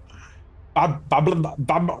who?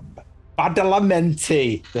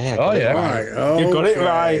 Badalamenti. There, Oh, yeah. Right. You got it okay.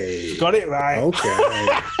 right. Got it right.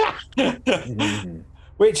 Okay.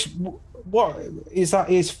 Which, what is that?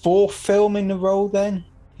 His fourth film in a row? Then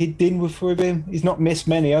he did with him. He's not missed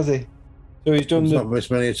many, has he? So he's done It's the not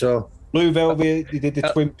missed many at all. Blue Velvet. He did the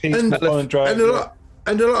Twin Peaks, and- Mulholland Drive.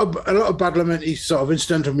 And a lot of Badalamenti's sort of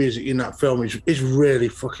incidental music in that film is really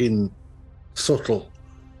fucking subtle,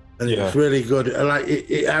 and it's really good. Like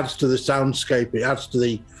it adds to the soundscape. It adds to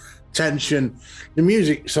the tension. The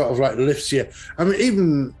music sort of like lifts you. I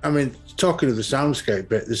mean, talking of the soundscape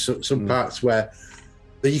bit, there's some parts where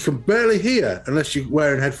that you can barely hear unless you're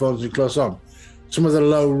wearing headphones and close on. Some of the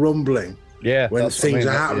low rumbling. Yeah, When that's what I things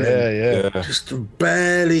mean. are happening. Yeah. Just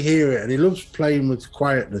barely hear it, and he loves playing with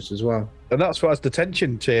quietness as well. And that's what adds the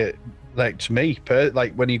tension to me.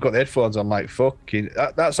 Like when you've got the headphones on, like fucking.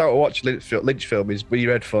 That's how to watch Lynch film is with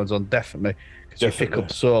your headphones on, definitely, because you pick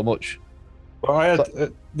up so much. Well, I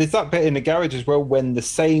had, there's that bit in the garage as well when the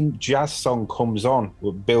same jazz song comes on.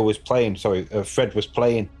 What Bill was playing, Fred was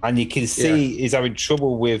playing, and you can see he's having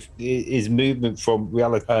trouble with his movement from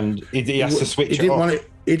reality, and he has to switch it off.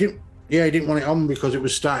 He didn't want it on because it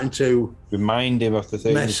was starting to Remind him of the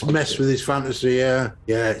thing. mess with his fantasy. Yeah,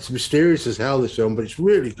 it's mysterious as hell, this film, but it's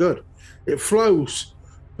really good. It flows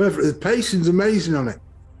perfectly. The pacing's amazing on it.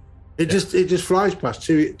 It just flies past.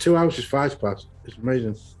 2 hours just flies past. It's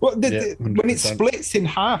amazing. Well, when it splits in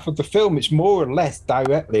half of the film, it's more or less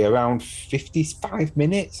directly around 55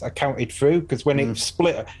 minutes. I counted through because when it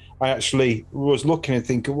split, I actually was looking and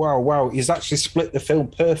thinking, wow, he's actually split the film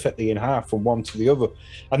perfectly in half from one to the other.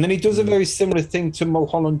 And then he does a very similar thing to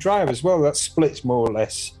Mulholland Drive as well. That splits more or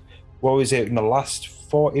less, what was it, in the last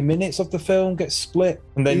 40 minutes of the film gets split.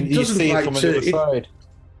 And then you see it from the other side.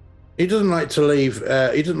 He doesn't like to leave.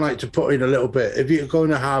 He doesn't like to put in a little bit. If you're going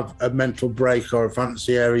to have a mental break or a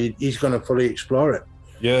fantasy area, he's going to fully explore it.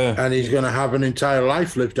 Yeah. And he's going to have an entire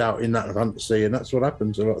life lived out in that fantasy. And that's what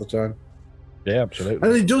happens a lot of the time. Yeah,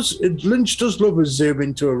 absolutely. And Lynch does love a zoom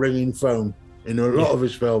into a ringing phone in a lot of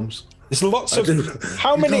his films. There's lots of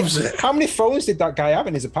how many phones did that guy have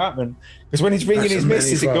in his apartment? Because when he's ringing his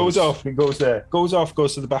missus, it goes off and it goes there, goes off,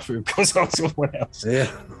 goes to the bathroom, goes off to someone else.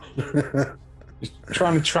 Yeah.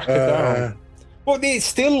 Trying to track her down. But it's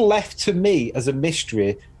still left to me as a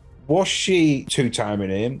mystery. Was she two-timing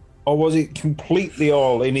him, or was it completely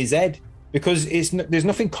all in his head? Because there's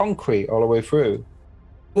nothing concrete all the way through.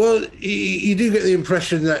 Well, you do get the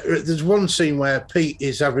impression that there's one scene where Pete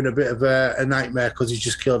is having a bit of a nightmare because he's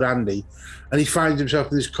just killed Andy, and he finds himself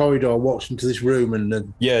in this corridor, walks into this room, and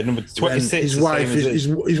number 26. His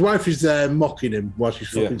wife is there mocking him while she's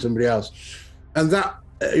fucking somebody else, and that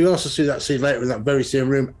you also see that scene later in that very same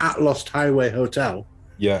room at Lost Highway Hotel.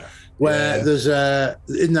 Yeah, where there's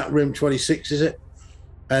in that room 26, is it?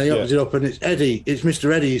 And he opens it up, and it's Eddie. It's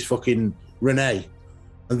Mr. Eddie's fucking Renee.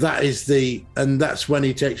 And that's when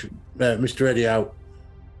he takes Mr. Eddie out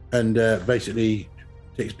and basically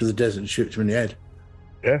takes him to the desert and shoots him in the head.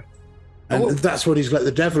 Yeah. And that's when he's let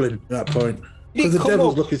the devil in at that point. Because the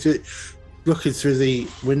devil's looking through the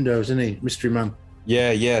windows, isn't he? Mystery man.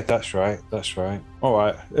 Yeah, that's right. All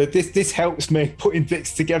right. This helps me putting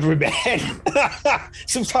bits together in my head.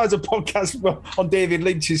 Sometimes a podcast on David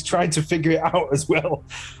Lynch is trying to figure it out as well.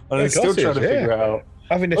 And I'm still trying to figure it out.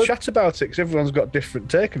 Having a chat about it because everyone's got a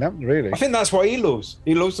different take on it, really. I think that's what he loves.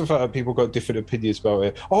 He loves the fact that people got different opinions about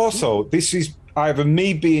it. Also, this is either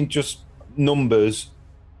me being just numbers,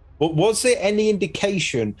 but was there any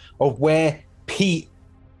indication of where Pete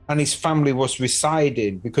and his family was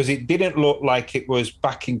residing? Because it didn't look like it was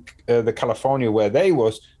back in the California where they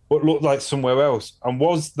was, but looked like somewhere else. And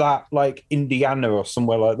was that like Indiana or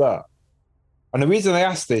somewhere like that? And the reason I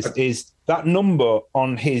ask this is that number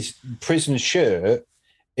on his prison shirt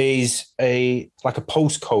is like a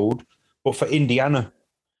postcode, but for Indiana.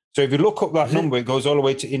 So if you look up that number, it goes all the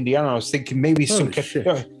way to Indiana. I was thinking maybe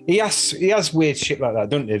he has weird shit like that,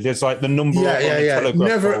 don't he? There's like the number. Yeah.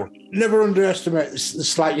 Never underestimate the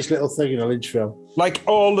slightest little thing in a Lynch film. Like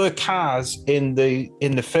all the cars in the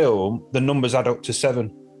film, the numbers add up to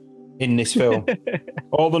 7 in this film.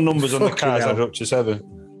 All the numbers on the cars add up to 7.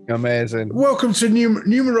 Amazing. Welcome to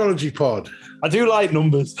Numerology Pod. I do like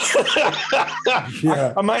numbers.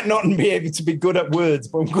 Yeah. I might not be able to be good at words,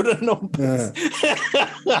 but I'm good at numbers.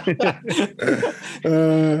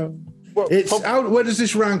 Where does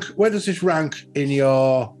this rank? Where does this rank in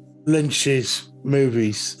your Lynch's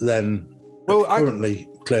movies? Then, currently,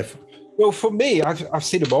 Cliff. Well, for me, I've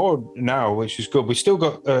seen them all now, which is good. We still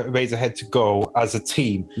got Eraserhead to go as a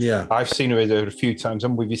team. Yeah, I've seen Eraserhead a few times.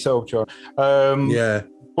 I'm with yourself, John. Yeah,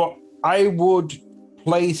 but I would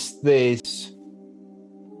place this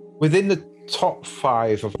within the top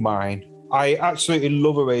 5 of mine. I absolutely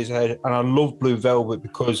love Eraserhead, and I love Blue Velvet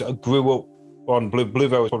because I grew up on Blue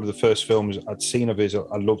Velvet. Was one of the first films I'd seen of his.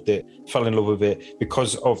 I loved it, fell in love with it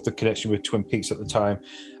because of the connection with Twin Peaks at the time.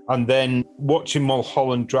 And then watching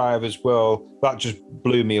Mulholland Drive as well, that just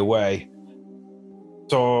blew me away.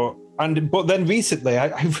 But then recently,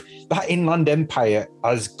 that Inland Empire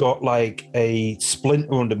has got like a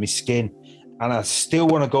splinter under my skin, and I still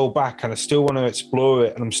want to go back and I still want to explore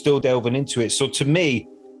it, and I'm still delving into it. So to me,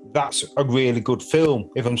 that's a really good film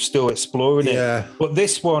if I'm still exploring it. But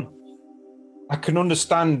this one, I can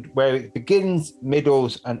understand where it begins,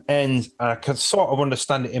 middles, and ends, and I can sort of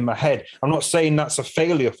understand it in my head. I'm not saying that's a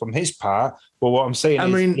failure from his part, but what I'm saying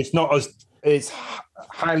is it's not as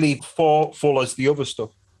highly thoughtful as the other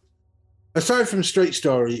stuff. Aside from Street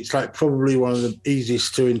Story, it's like probably one of the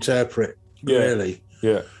easiest to interpret, really.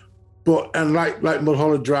 Yeah. But like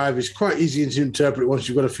Mulholland Drive is quite easy to interpret once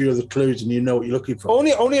you've got a few other clues and you know what you're looking for.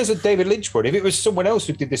 Only as a David Lynch one. If it was someone else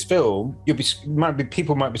who did this film,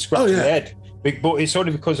 people might be scratching their head. But it's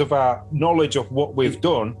only because of our knowledge of what we've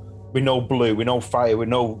done. We know Blue, we know Fire, we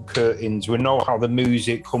know Curtains, we know how the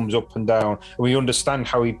music comes up and down, and we understand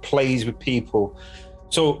how he plays with people.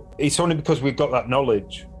 So it's only because we've got that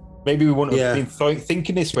knowledge. Maybe we wouldn't have been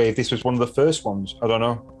thinking this way if this was one of the first ones. I don't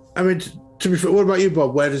know. I mean, to be fair, what about you,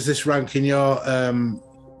 Bob? Where does this rank in your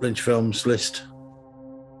Lynch films list?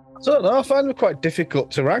 I don't know. I find them quite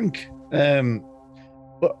difficult to rank.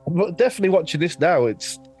 But definitely watching this now,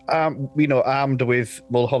 it's armed with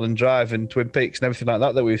Mulholland Drive and Twin Peaks and everything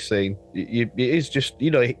like that we've seen. It is just,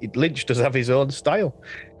 Lynch does have his own style.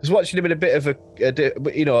 Because watching him in a bit of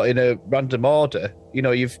in a random order,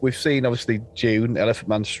 we've seen obviously Dune, Elephant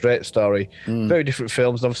Man, Straight Story, very different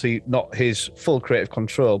films, obviously not his full creative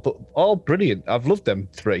control, but all brilliant. I've loved them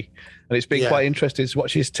 3. And it's been quite interesting to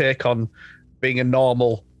watch his take on being a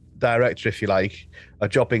normal director, if you like, a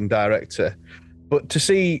jobbing director. But to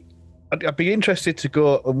see, I'd be interested to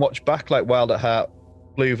go and watch back like Wild at Heart,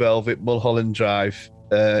 Blue Velvet, Mulholland Drive,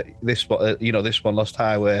 this one, Lost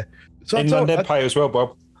Highway. So Inland Empire as well,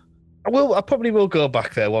 Bob. I probably will go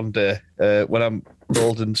back there one day when I'm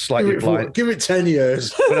old and slightly blind. Give it 10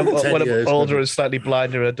 years. When I'm older and slightly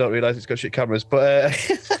blinder, I don't realise it's got shit cameras. But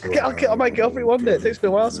I might get over it one day. It takes me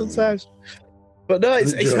a while sometimes. But no,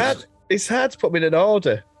 it's hard to put me in an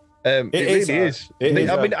order. It really is. I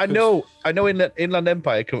mean, I know Inland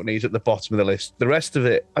Empire currently is at the bottom of the list. The rest of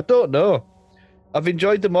it, I don't know. I've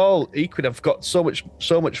enjoyed them all equally. I've got so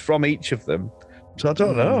much from each of them. So I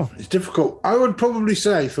don't know. It's difficult. I would probably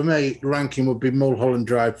say for me, the ranking would be Mulholland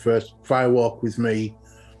Drive first, Firewalk with Me,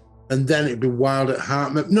 and then it'd be Wild at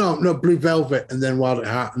Heart. No, Blue Velvet, and then Wild at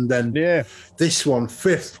Heart, and then this one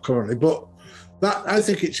 5th currently. But that I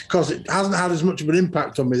think it's because it hasn't had as much of an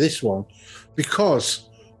impact on me, this one, because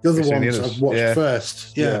the other ones I've watched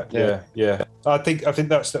first. Yeah. I think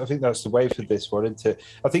that's the way for this one, isn't it?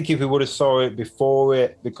 I think if we would have saw it before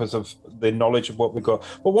it, because of the knowledge of what we got.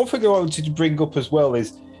 But one thing I wanted to bring up as well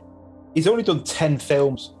is he's only done 10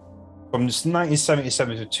 films. From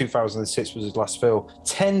 1977 to 2006 was his last film.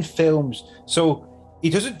 10 films. So he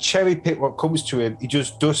doesn't cherry pick what comes to him. He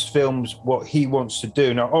just does films what he wants to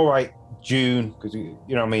do. Now, all right, Dune, because he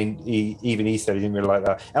said he didn't really like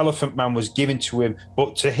that. Elephant Man was given to him,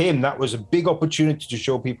 but to him that was a big opportunity to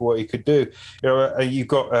show people what he could do. You've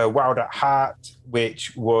got Wild at Heart,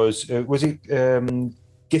 which was it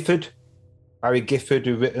Gifford, Harry Gifford,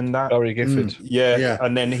 who written that. Harry Gifford,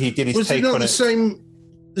 and then he did his take on it.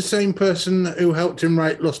 The same person who helped him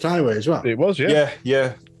write Lost Highway as well. It was, yeah.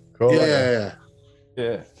 Cool. Yeah.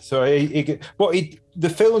 So the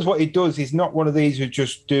films, what he does, he's not one of these who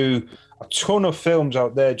just do a ton of films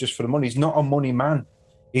out there just for the money. He's not a money man.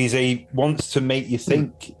 He wants to make you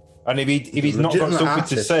think. And if he's not got something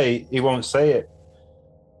to say, he won't say it.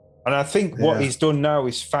 And I think what he's done now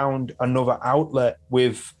is found another outlet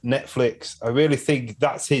with Netflix. I really think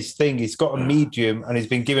that's his thing. He's got a medium and he's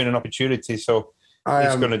been given an opportunity. So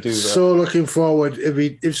he's going to do that. So looking forward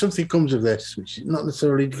if something comes of this, which is not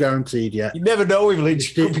necessarily guaranteed yet. You never know with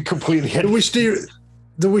Lynch. Could be completely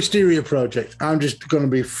the Wisteria Project. I'm just going to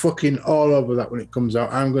be fucking all over that when it comes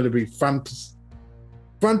out. I'm going to be fantasized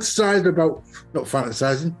about, not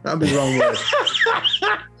fantasizing, that'd be the wrong word.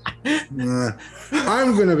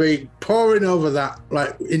 I'm going to be poring over that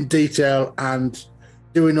like in detail and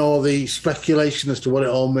doing all the speculation as to what it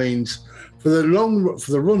all means. For the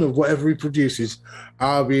run of whatever he produces,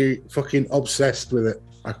 I'll be fucking obsessed with it.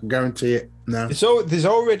 I can guarantee it now. So there's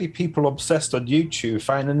already people obsessed on YouTube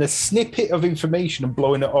finding a snippet of information and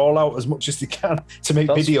blowing it all out as much as they can to make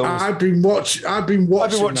videos. I've been watching that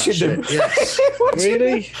them. Shit, yes.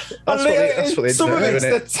 Really? That's what they some do, of it's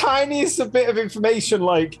isn't the it? tiniest bit of information,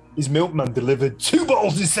 like his milkman delivered 2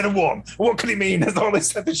 bottles instead of 1. What could it mean? There's all this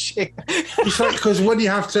type of shit. It's like because when you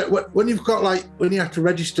have to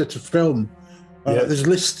register to film, there's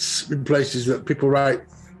lists in places that people write.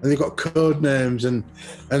 And they've got code names, and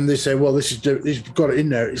they say, "Well, he's got it in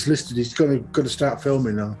there. It's listed. He's going to start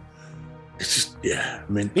filming now." It's just, I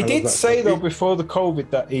mean, he did say though before the COVID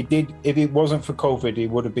that he did. If it wasn't for COVID, he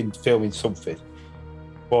would have been filming something.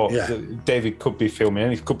 But David could be filming,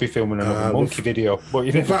 and he could be filming another monkey video. But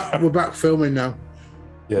we're back filming now.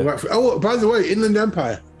 Yeah. Oh, by the way, Inland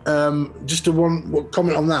Empire. Just one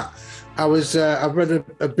comment on that. I've read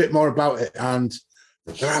a bit more about it, and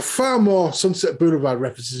there are far more Sunset Boulevard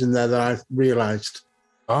references in there than I realised.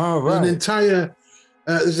 Oh, right. There's an entire...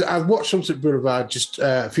 I watched Sunset Boulevard just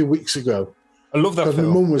a few weeks ago. I love that film.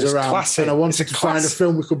 My mum was it's around, classic. and I wanted to find a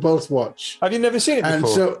film we could both watch. Have you never seen it before? And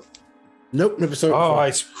so, nope, never saw it before. Oh,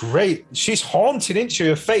 it's great. She's haunting, isn't she,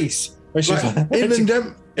 her face? When she's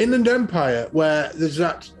Inland Empire, where there's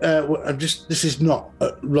that... this is not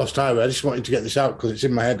Lost Highway. I just wanted to get this out because it's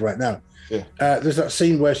in my head right now. Yeah. There's that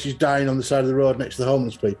scene where she's dying on the side of the road next to the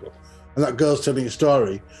homeless people, and that girl's telling a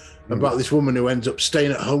story about this woman who ends up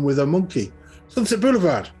staying at home with her monkey. Sunset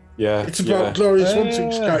Boulevard. Yeah, it's about Gloria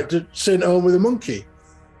Swanson's character staying at home with a monkey,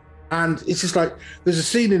 and it's just like there's a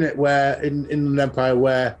scene in it where in Empire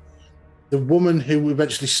where the woman who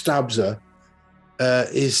eventually stabs her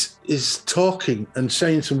is talking and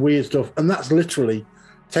saying some weird stuff, and that's literally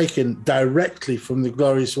taken directly from the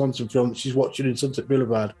Gloria Swanson film that she's watching in Sunset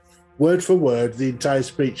Boulevard. Word for word, the entire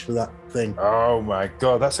speech for that thing. Oh my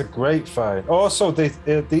God, that's a great find. Also, there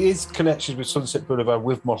is connections with Sunset Boulevard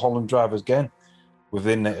with Mulholland Drive again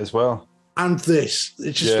within it as well. And this,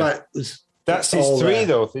 it's just like that's his three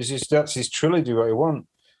though. That's his trilogy. What you want?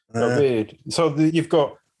 Weird. So you've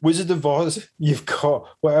got Wizard of Oz. You've got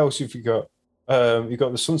what else? Have you got? You've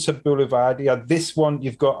got the Sunset Boulevard. You had this one.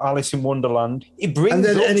 You've got Alice in Wonderland. It brings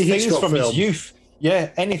up things from his youth. Yeah,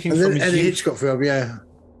 anything from his youth. Hitchcock film. Yeah.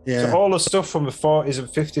 So all the stuff from the 40s and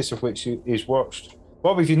 50s of which he's watched.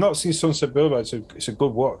 Bob, if you've not seen Sunset Boulevard, it's a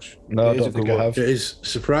good watch. No, I don't think I have. It is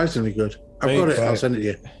surprisingly good. I've got it. I'll send it to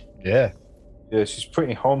you. Yeah. Yeah, she's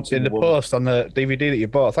pretty haunting. In the post on the DVD that you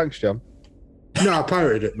bought. Thanks, John. No, I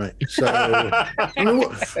pirated it, mate. So, what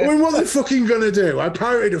are they fucking going to do? I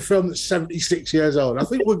pirated a film that's 76 years old. I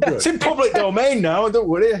think we're good. It's in public domain now, don't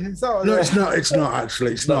worry. It's not, it's not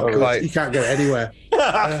actually. It's not. You can't get it anywhere.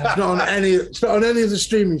 It's not on any of the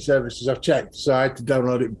streaming services I've checked, so I had to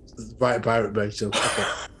download it via Pirate Bay. So, okay.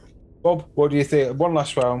 Bob, what do you think? One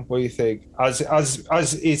last round. What do you think? As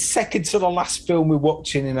is second to the last film we're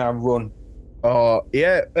watching in our run. Oh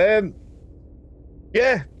yeah,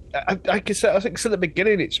 yeah. I think at the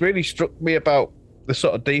beginning, it's really struck me about the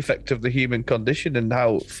sort of defect of the human condition and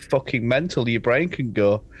how fucking mental your brain can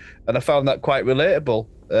go, and I found that quite relatable.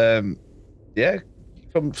 Yeah,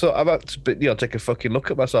 I've had to take a fucking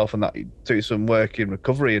look at myself and that, do some work in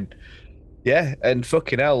recovery, and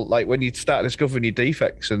fucking hell, like when you start discovering your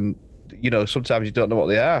defects and sometimes you don't know what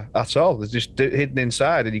they are at all. They're just hidden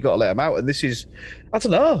inside, and you got to let them out. And this is, I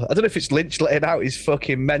don't know if it's Lynch letting out his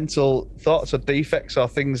fucking mental thoughts or defects or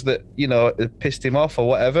things that pissed him off or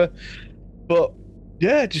whatever. But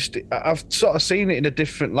yeah, I've sort of seen it in a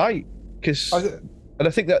different light because, and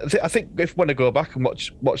I think if when I go back and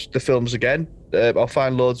watch the films again, I'll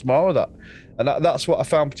find loads more of that. And that's what I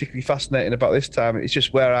found particularly fascinating about this time. It's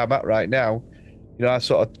just where I'm at right now. I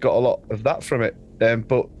sort of got a lot of that from it,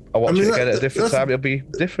 but I watch it again at a different time. It'll be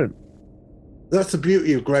different. That's the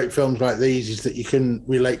beauty of great films like these, is that you can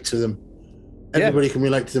relate to them. Everybody can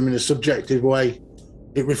relate to them in a subjective way.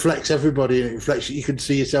 it reflects everybody, and it reflects. You can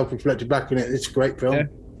see yourself reflected back in it. It's a great film. Yeah.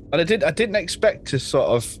 And I didn't expect to sort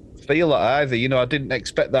of feel that either. You know, I didn't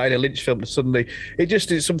expect that in a Lynch film to suddenly. It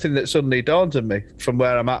just is something that suddenly dawned on me from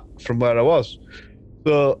where I'm at, from where I was.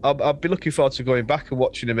 So I'll be looking forward to going back and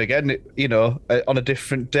watching him again. You know, on a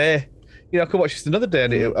different day. You know, I could watch this another day,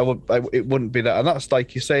 and it wouldn't be that. And that's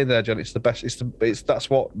like you're saying there, John. It's the best. That's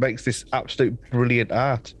what makes this absolute brilliant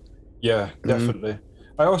art. Yeah, definitely.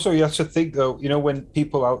 I also, you have to think though, you know, when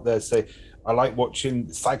people out there say, I like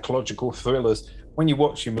watching psychological thrillers, when you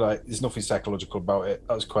watch them, like, there's nothing psychological about it.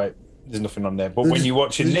 There's nothing on there. But when you're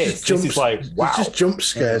watching this is like, wow. It's just jump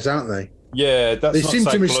scares, aren't they? Yeah, they seem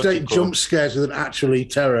to mistake jump scares with actually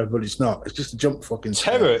terror, but it's not. It's just a jump fucking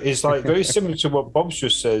scare. Terror is like very similar to what Bob's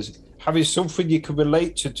just says. Having something you can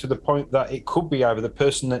relate to the point that it could be either the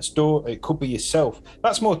person next door, it could be yourself.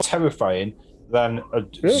 That's more terrifying than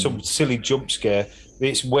some silly jump scare.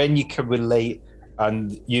 It's when you can relate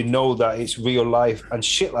and you know that it's real life, and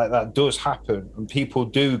shit like that does happen, and people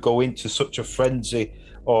do go into such a frenzy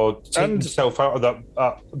or take themselves out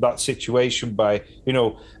of that situation by, you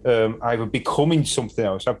know, either becoming something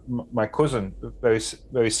else. My cousin, very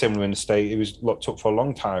very similar in the state, he was locked up for a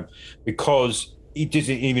long time because he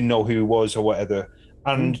didn't even know who he was or whatever.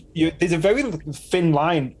 And there's a very thin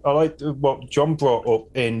line. I like what John brought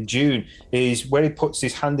up in June, is where he puts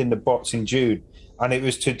his hand in the box in June, and it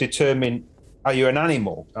was to determine, are you an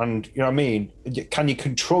animal? And, you know what I mean? Can you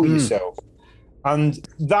control yourself? And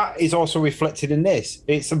that is also reflected in this.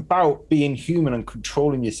 It's about being human and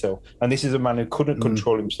controlling yourself. And this is a man who couldn't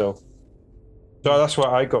control himself. So that's what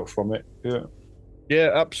I got from it.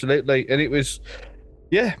 Yeah, absolutely. And it was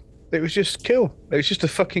just cool. It was just a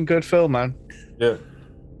fucking good film, man. Yeah.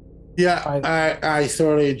 Yeah, I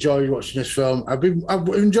thoroughly enjoyed watching this film. I've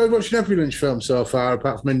enjoyed watching every Lynch film so far,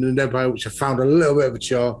 apart from Inland Empire, which I found a little bit of a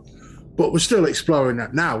chore. But we're still exploring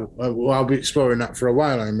that now. I'll be exploring that for a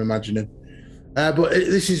while, I'm imagining. But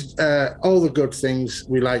this is all the good things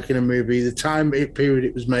we like in a movie, the time period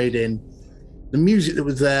it was made in, the music that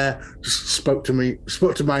was there just spoke to my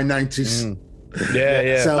 90s.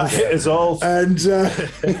 Yeah. That hit us all. And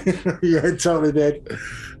yeah, it totally did.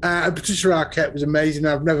 Patricia Arquette was amazing.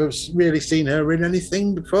 I've never really seen her in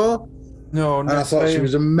anything before. No, and I thought she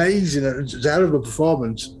was amazing. It was a hell of a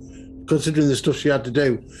performance, considering the stuff she had to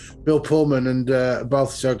do. Bill Pullman and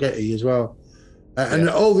Balthazar Getty as well. And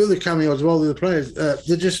all the other cameos of all the other players,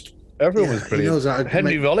 they're just... Everyone was brilliant. He knows how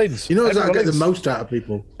Henry Rollins. He knows how to get the most out of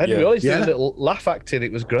people. Henry Rollins did a little laugh acting.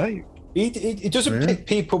 It was great. He doesn't pick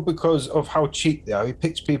people because of how cheap they are. He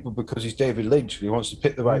picks people because he's David Lynch. He wants to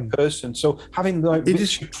pick the right person. So having like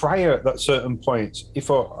Richard Pryor at that certain point, he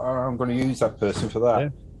thought, I'm going to use that person for that. Yeah.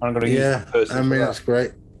 I'm going to use that person for that. That's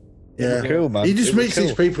great. Yeah, cool, man. He just meets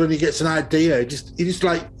these people and he gets an idea. He just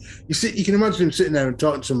like you can imagine him sitting there and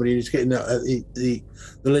talking to somebody and he's getting the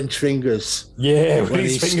Lynch fingers. Yeah, when he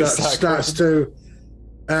starts to,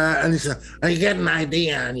 and he's like, and you get an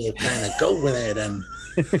idea and you kind of go with it, and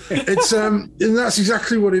it's and that's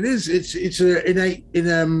exactly what it is. It's a innate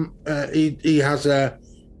in he has a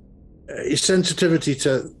sensitivity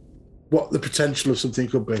to what the potential of something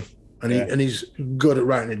could be, and he's good at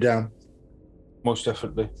writing it down. Most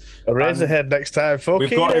definitely. Eraserhead next time. We've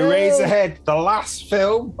got Eraserhead, the last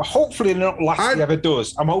film. Hopefully not last he ever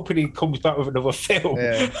does. I'm hoping he comes back with another film.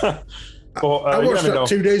 Yeah. But I watched that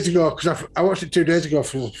 2 days ago because I watched it 2 days ago. I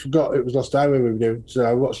forgot it was Lost Highway we were doing. So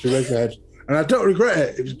I watched Eraserhead. And I don't regret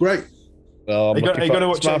it. It was great. Oh, you're going to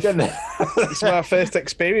watch it again? It's my first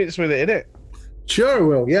experience with it, isn't it? Sure, I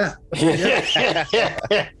will. Yeah.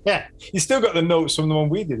 You still got the notes from the one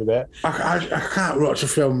we did about. I can't watch a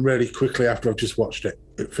film really quickly after I've just watched it.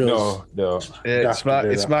 It feels no. Yeah, it's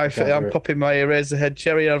my. I'm popping my Eraserhead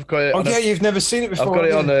cherry. I've got it. Oh yeah, you've never seen it before. I've got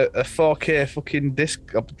it on a 4K fucking disc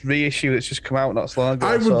reissue that's just come out not so long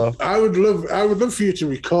ago. I would love for you to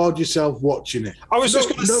record yourself watching it. I was just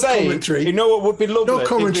going to say, commentary. You know what would be lovely? No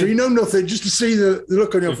commentary, nothing, just to see the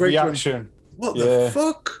look on your face. Reaction. What the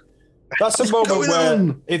fuck? That's a moment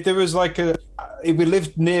where if there was like if we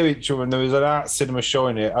lived near each other and there was an art cinema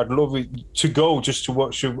showing it, I'd love it to go just to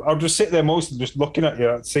watch you. I'll just sit there mostly just looking at you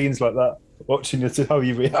at scenes like that, watching you to how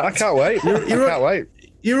you react. I can't wait. I can't wait.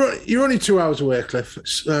 You're only 2 hours away, Cliff.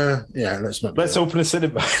 Let's open a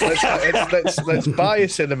cinema. let's buy a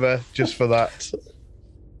cinema just for that.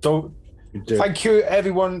 So thank you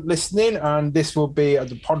everyone listening, and this will be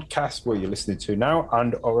the podcast where you're listening to now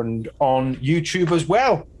and on YouTube as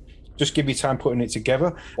well. Just give me time putting it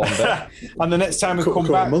together. One day. And the next time we come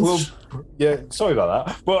back, sorry about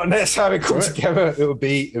that. But next time we come together, it will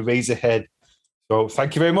be Eraserhead. So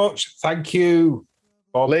thank you very much. Thank you,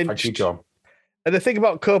 Bob. Lynch. Thank you, John. And the thing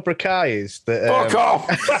about Cobra Kai is that Fuck off!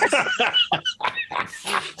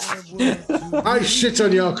 I shit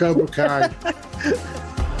on your Cobra Kai.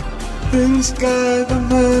 In the sky, the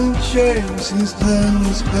man shaves his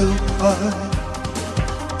hands held high.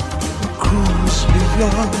 Cruise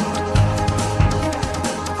beyond,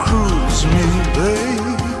 cruise me,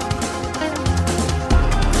 babe.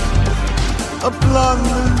 A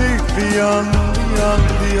blonde leaf beyond, beyond,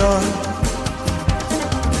 beyond.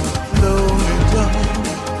 Blow me down,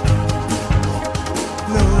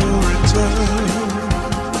 no return.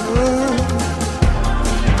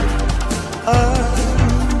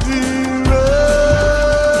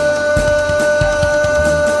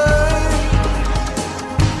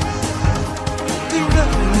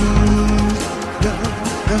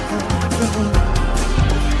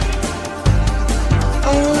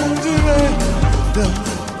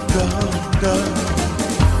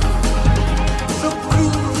 So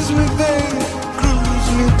cruise me, baby,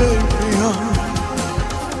 on.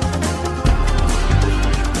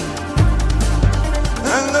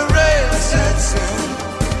 And the rain sets in.